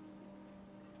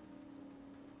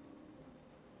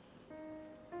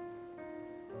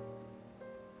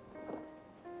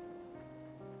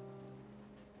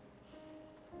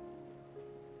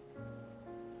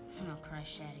 I don't cry,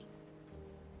 Shaddy.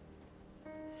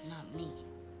 Not me.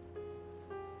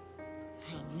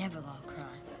 I ain't never gonna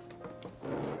cry.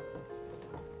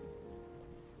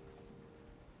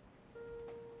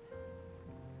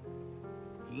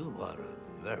 You are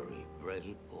a very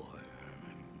brave boy,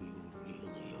 Herman. You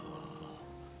really are.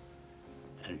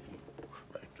 An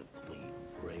incredibly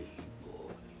brave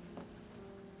boy.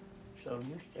 So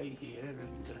you stay here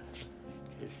and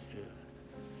just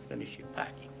finish your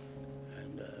packing.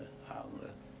 And I'll,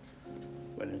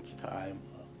 when it's time,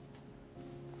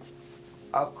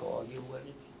 I'll call you when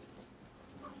it's...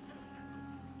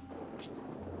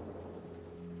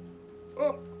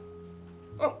 Oh!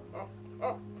 Oh! Oh!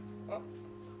 Oh!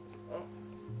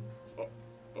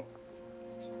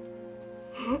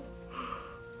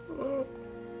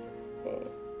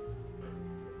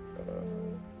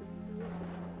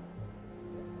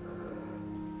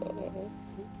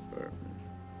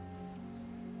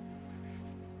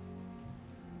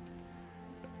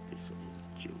 This old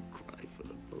Jew cry for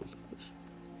the both of us.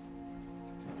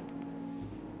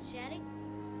 Shaddy?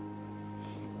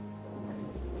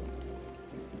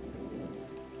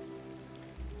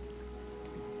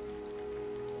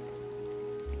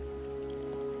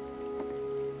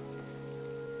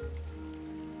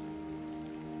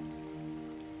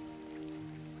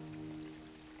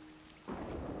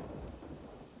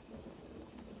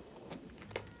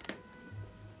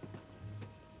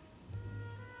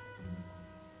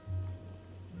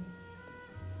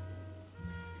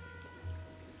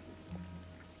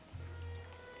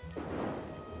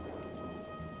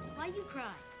 Why you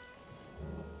cry?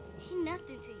 He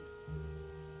nothing to you.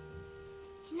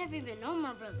 He never even known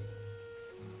my brother.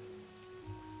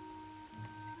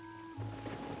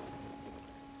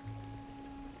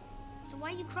 So why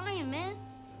you crying, man?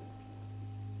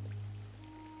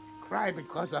 Cry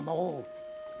because I'm old.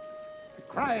 I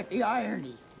cry at the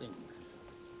irony of things.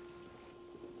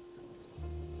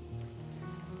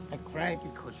 I cry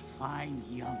because fine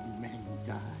young men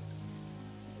die.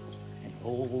 And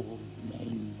old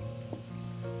men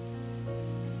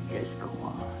just go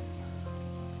on.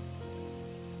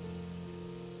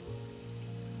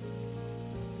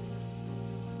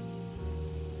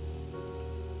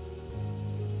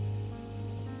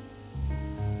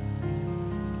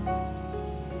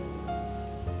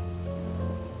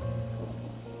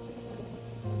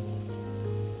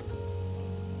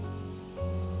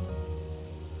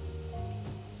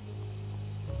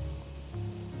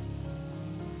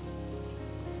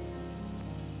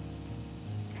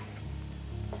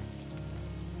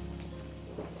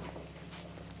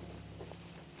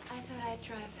 I'd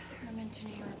drive Herman to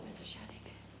New York, Mrs.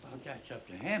 Shaddick. Well, that's up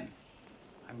to him.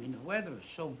 I mean, the weather is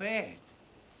so bad.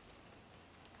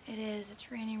 It is. It's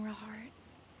raining real hard.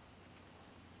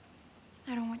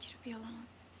 I don't want you to be alone.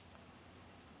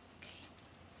 Okay?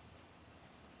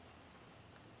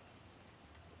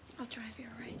 I'll drive you,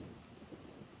 all right?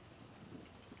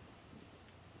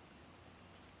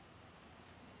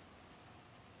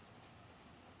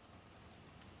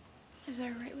 Is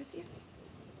that all right with you?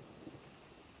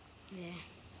 Yeah.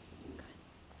 Good.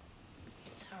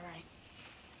 It's all right.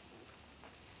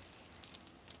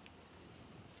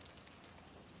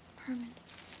 Herman,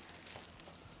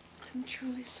 I'm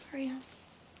truly sorry, honey.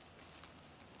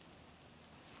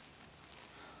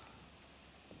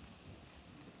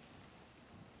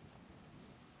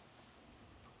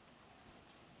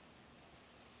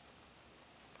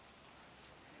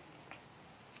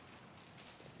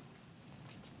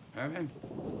 Herman?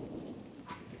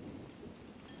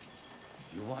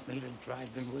 You want me to drive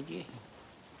in with you?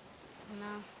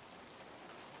 No.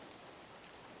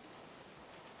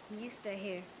 You stay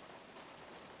here.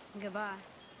 Goodbye.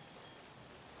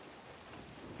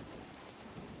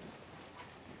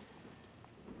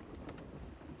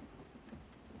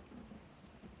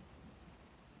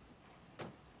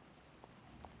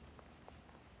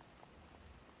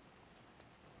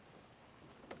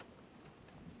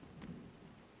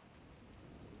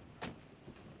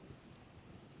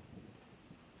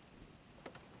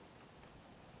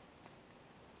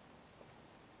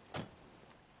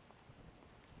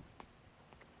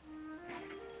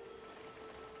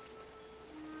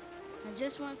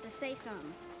 just wanted to say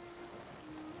something.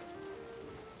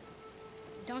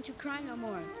 Don't you cry no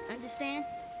more, understand?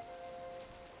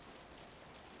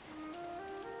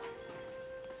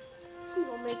 We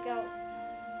gonna make out.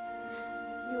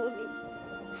 You and me.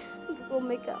 We gonna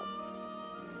make out.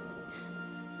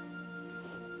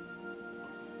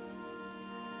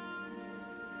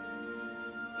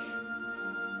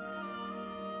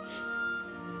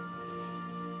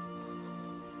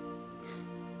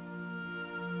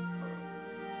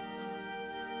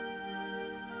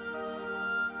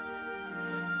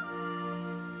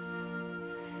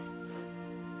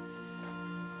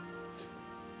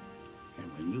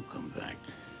 When you come back,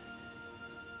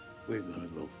 we're gonna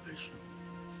go fishing.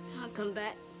 I'll come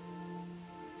back.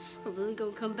 I'm really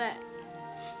gonna come back.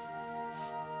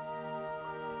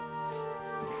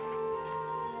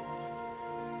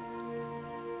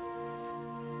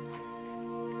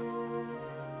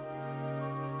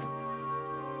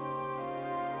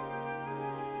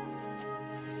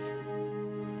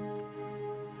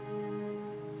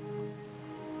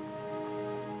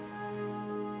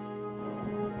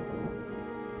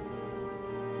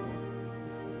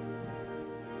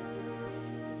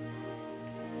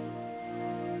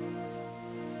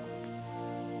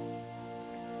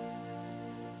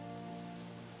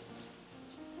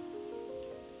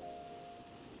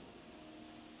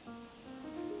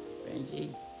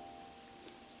 Benji?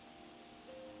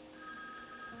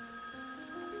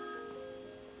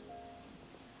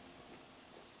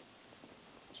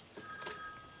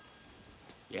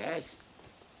 Yes?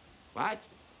 What?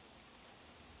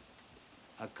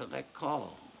 A collect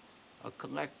call. A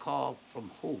collect call from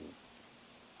who?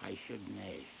 I shouldn't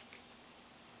ask.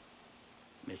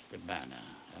 Mr. Banner.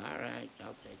 All right,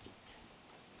 I'll take it.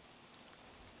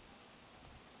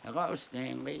 Hello,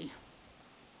 Stanley.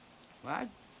 What?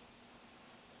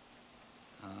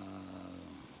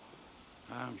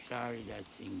 I'm sorry that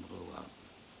thing blew up.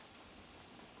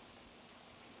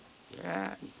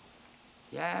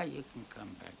 Yeah, you can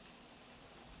come back.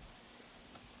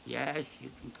 Yes,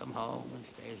 you can come home and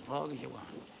stay as long as you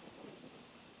want.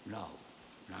 No,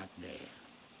 not there.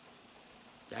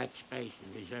 That space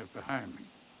is reserved for Herman.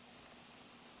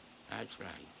 That's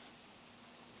right.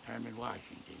 Herman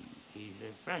Washington. He's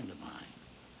a friend of mine.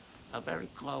 A very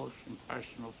close and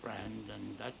personal friend,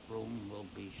 and that room will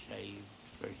be saved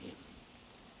for him.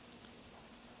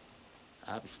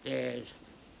 Upstairs.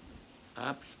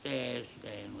 Upstairs,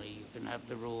 Stanley. You can have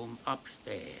the room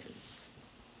upstairs.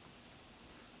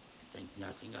 Think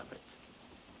nothing of it.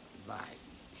 Goodbye.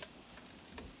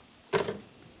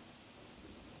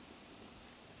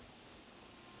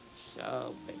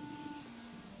 So, Benny,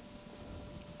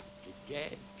 the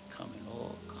dead come in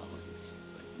all colors,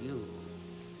 but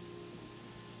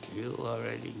you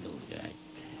already knew that.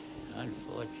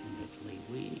 Unfortunately,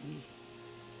 we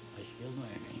are still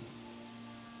learning.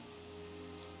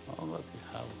 Oh, look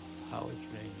at how it's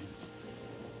raining.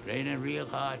 Raining real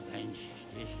hard, Bench.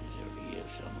 This is a real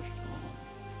summer storm.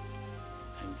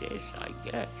 And this, I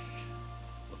guess,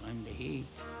 will end the heat.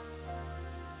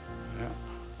 Yeah.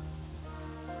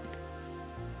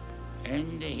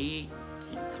 End the heat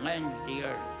and cleanse the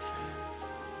earth.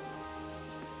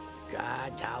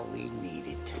 God, how we need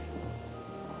it.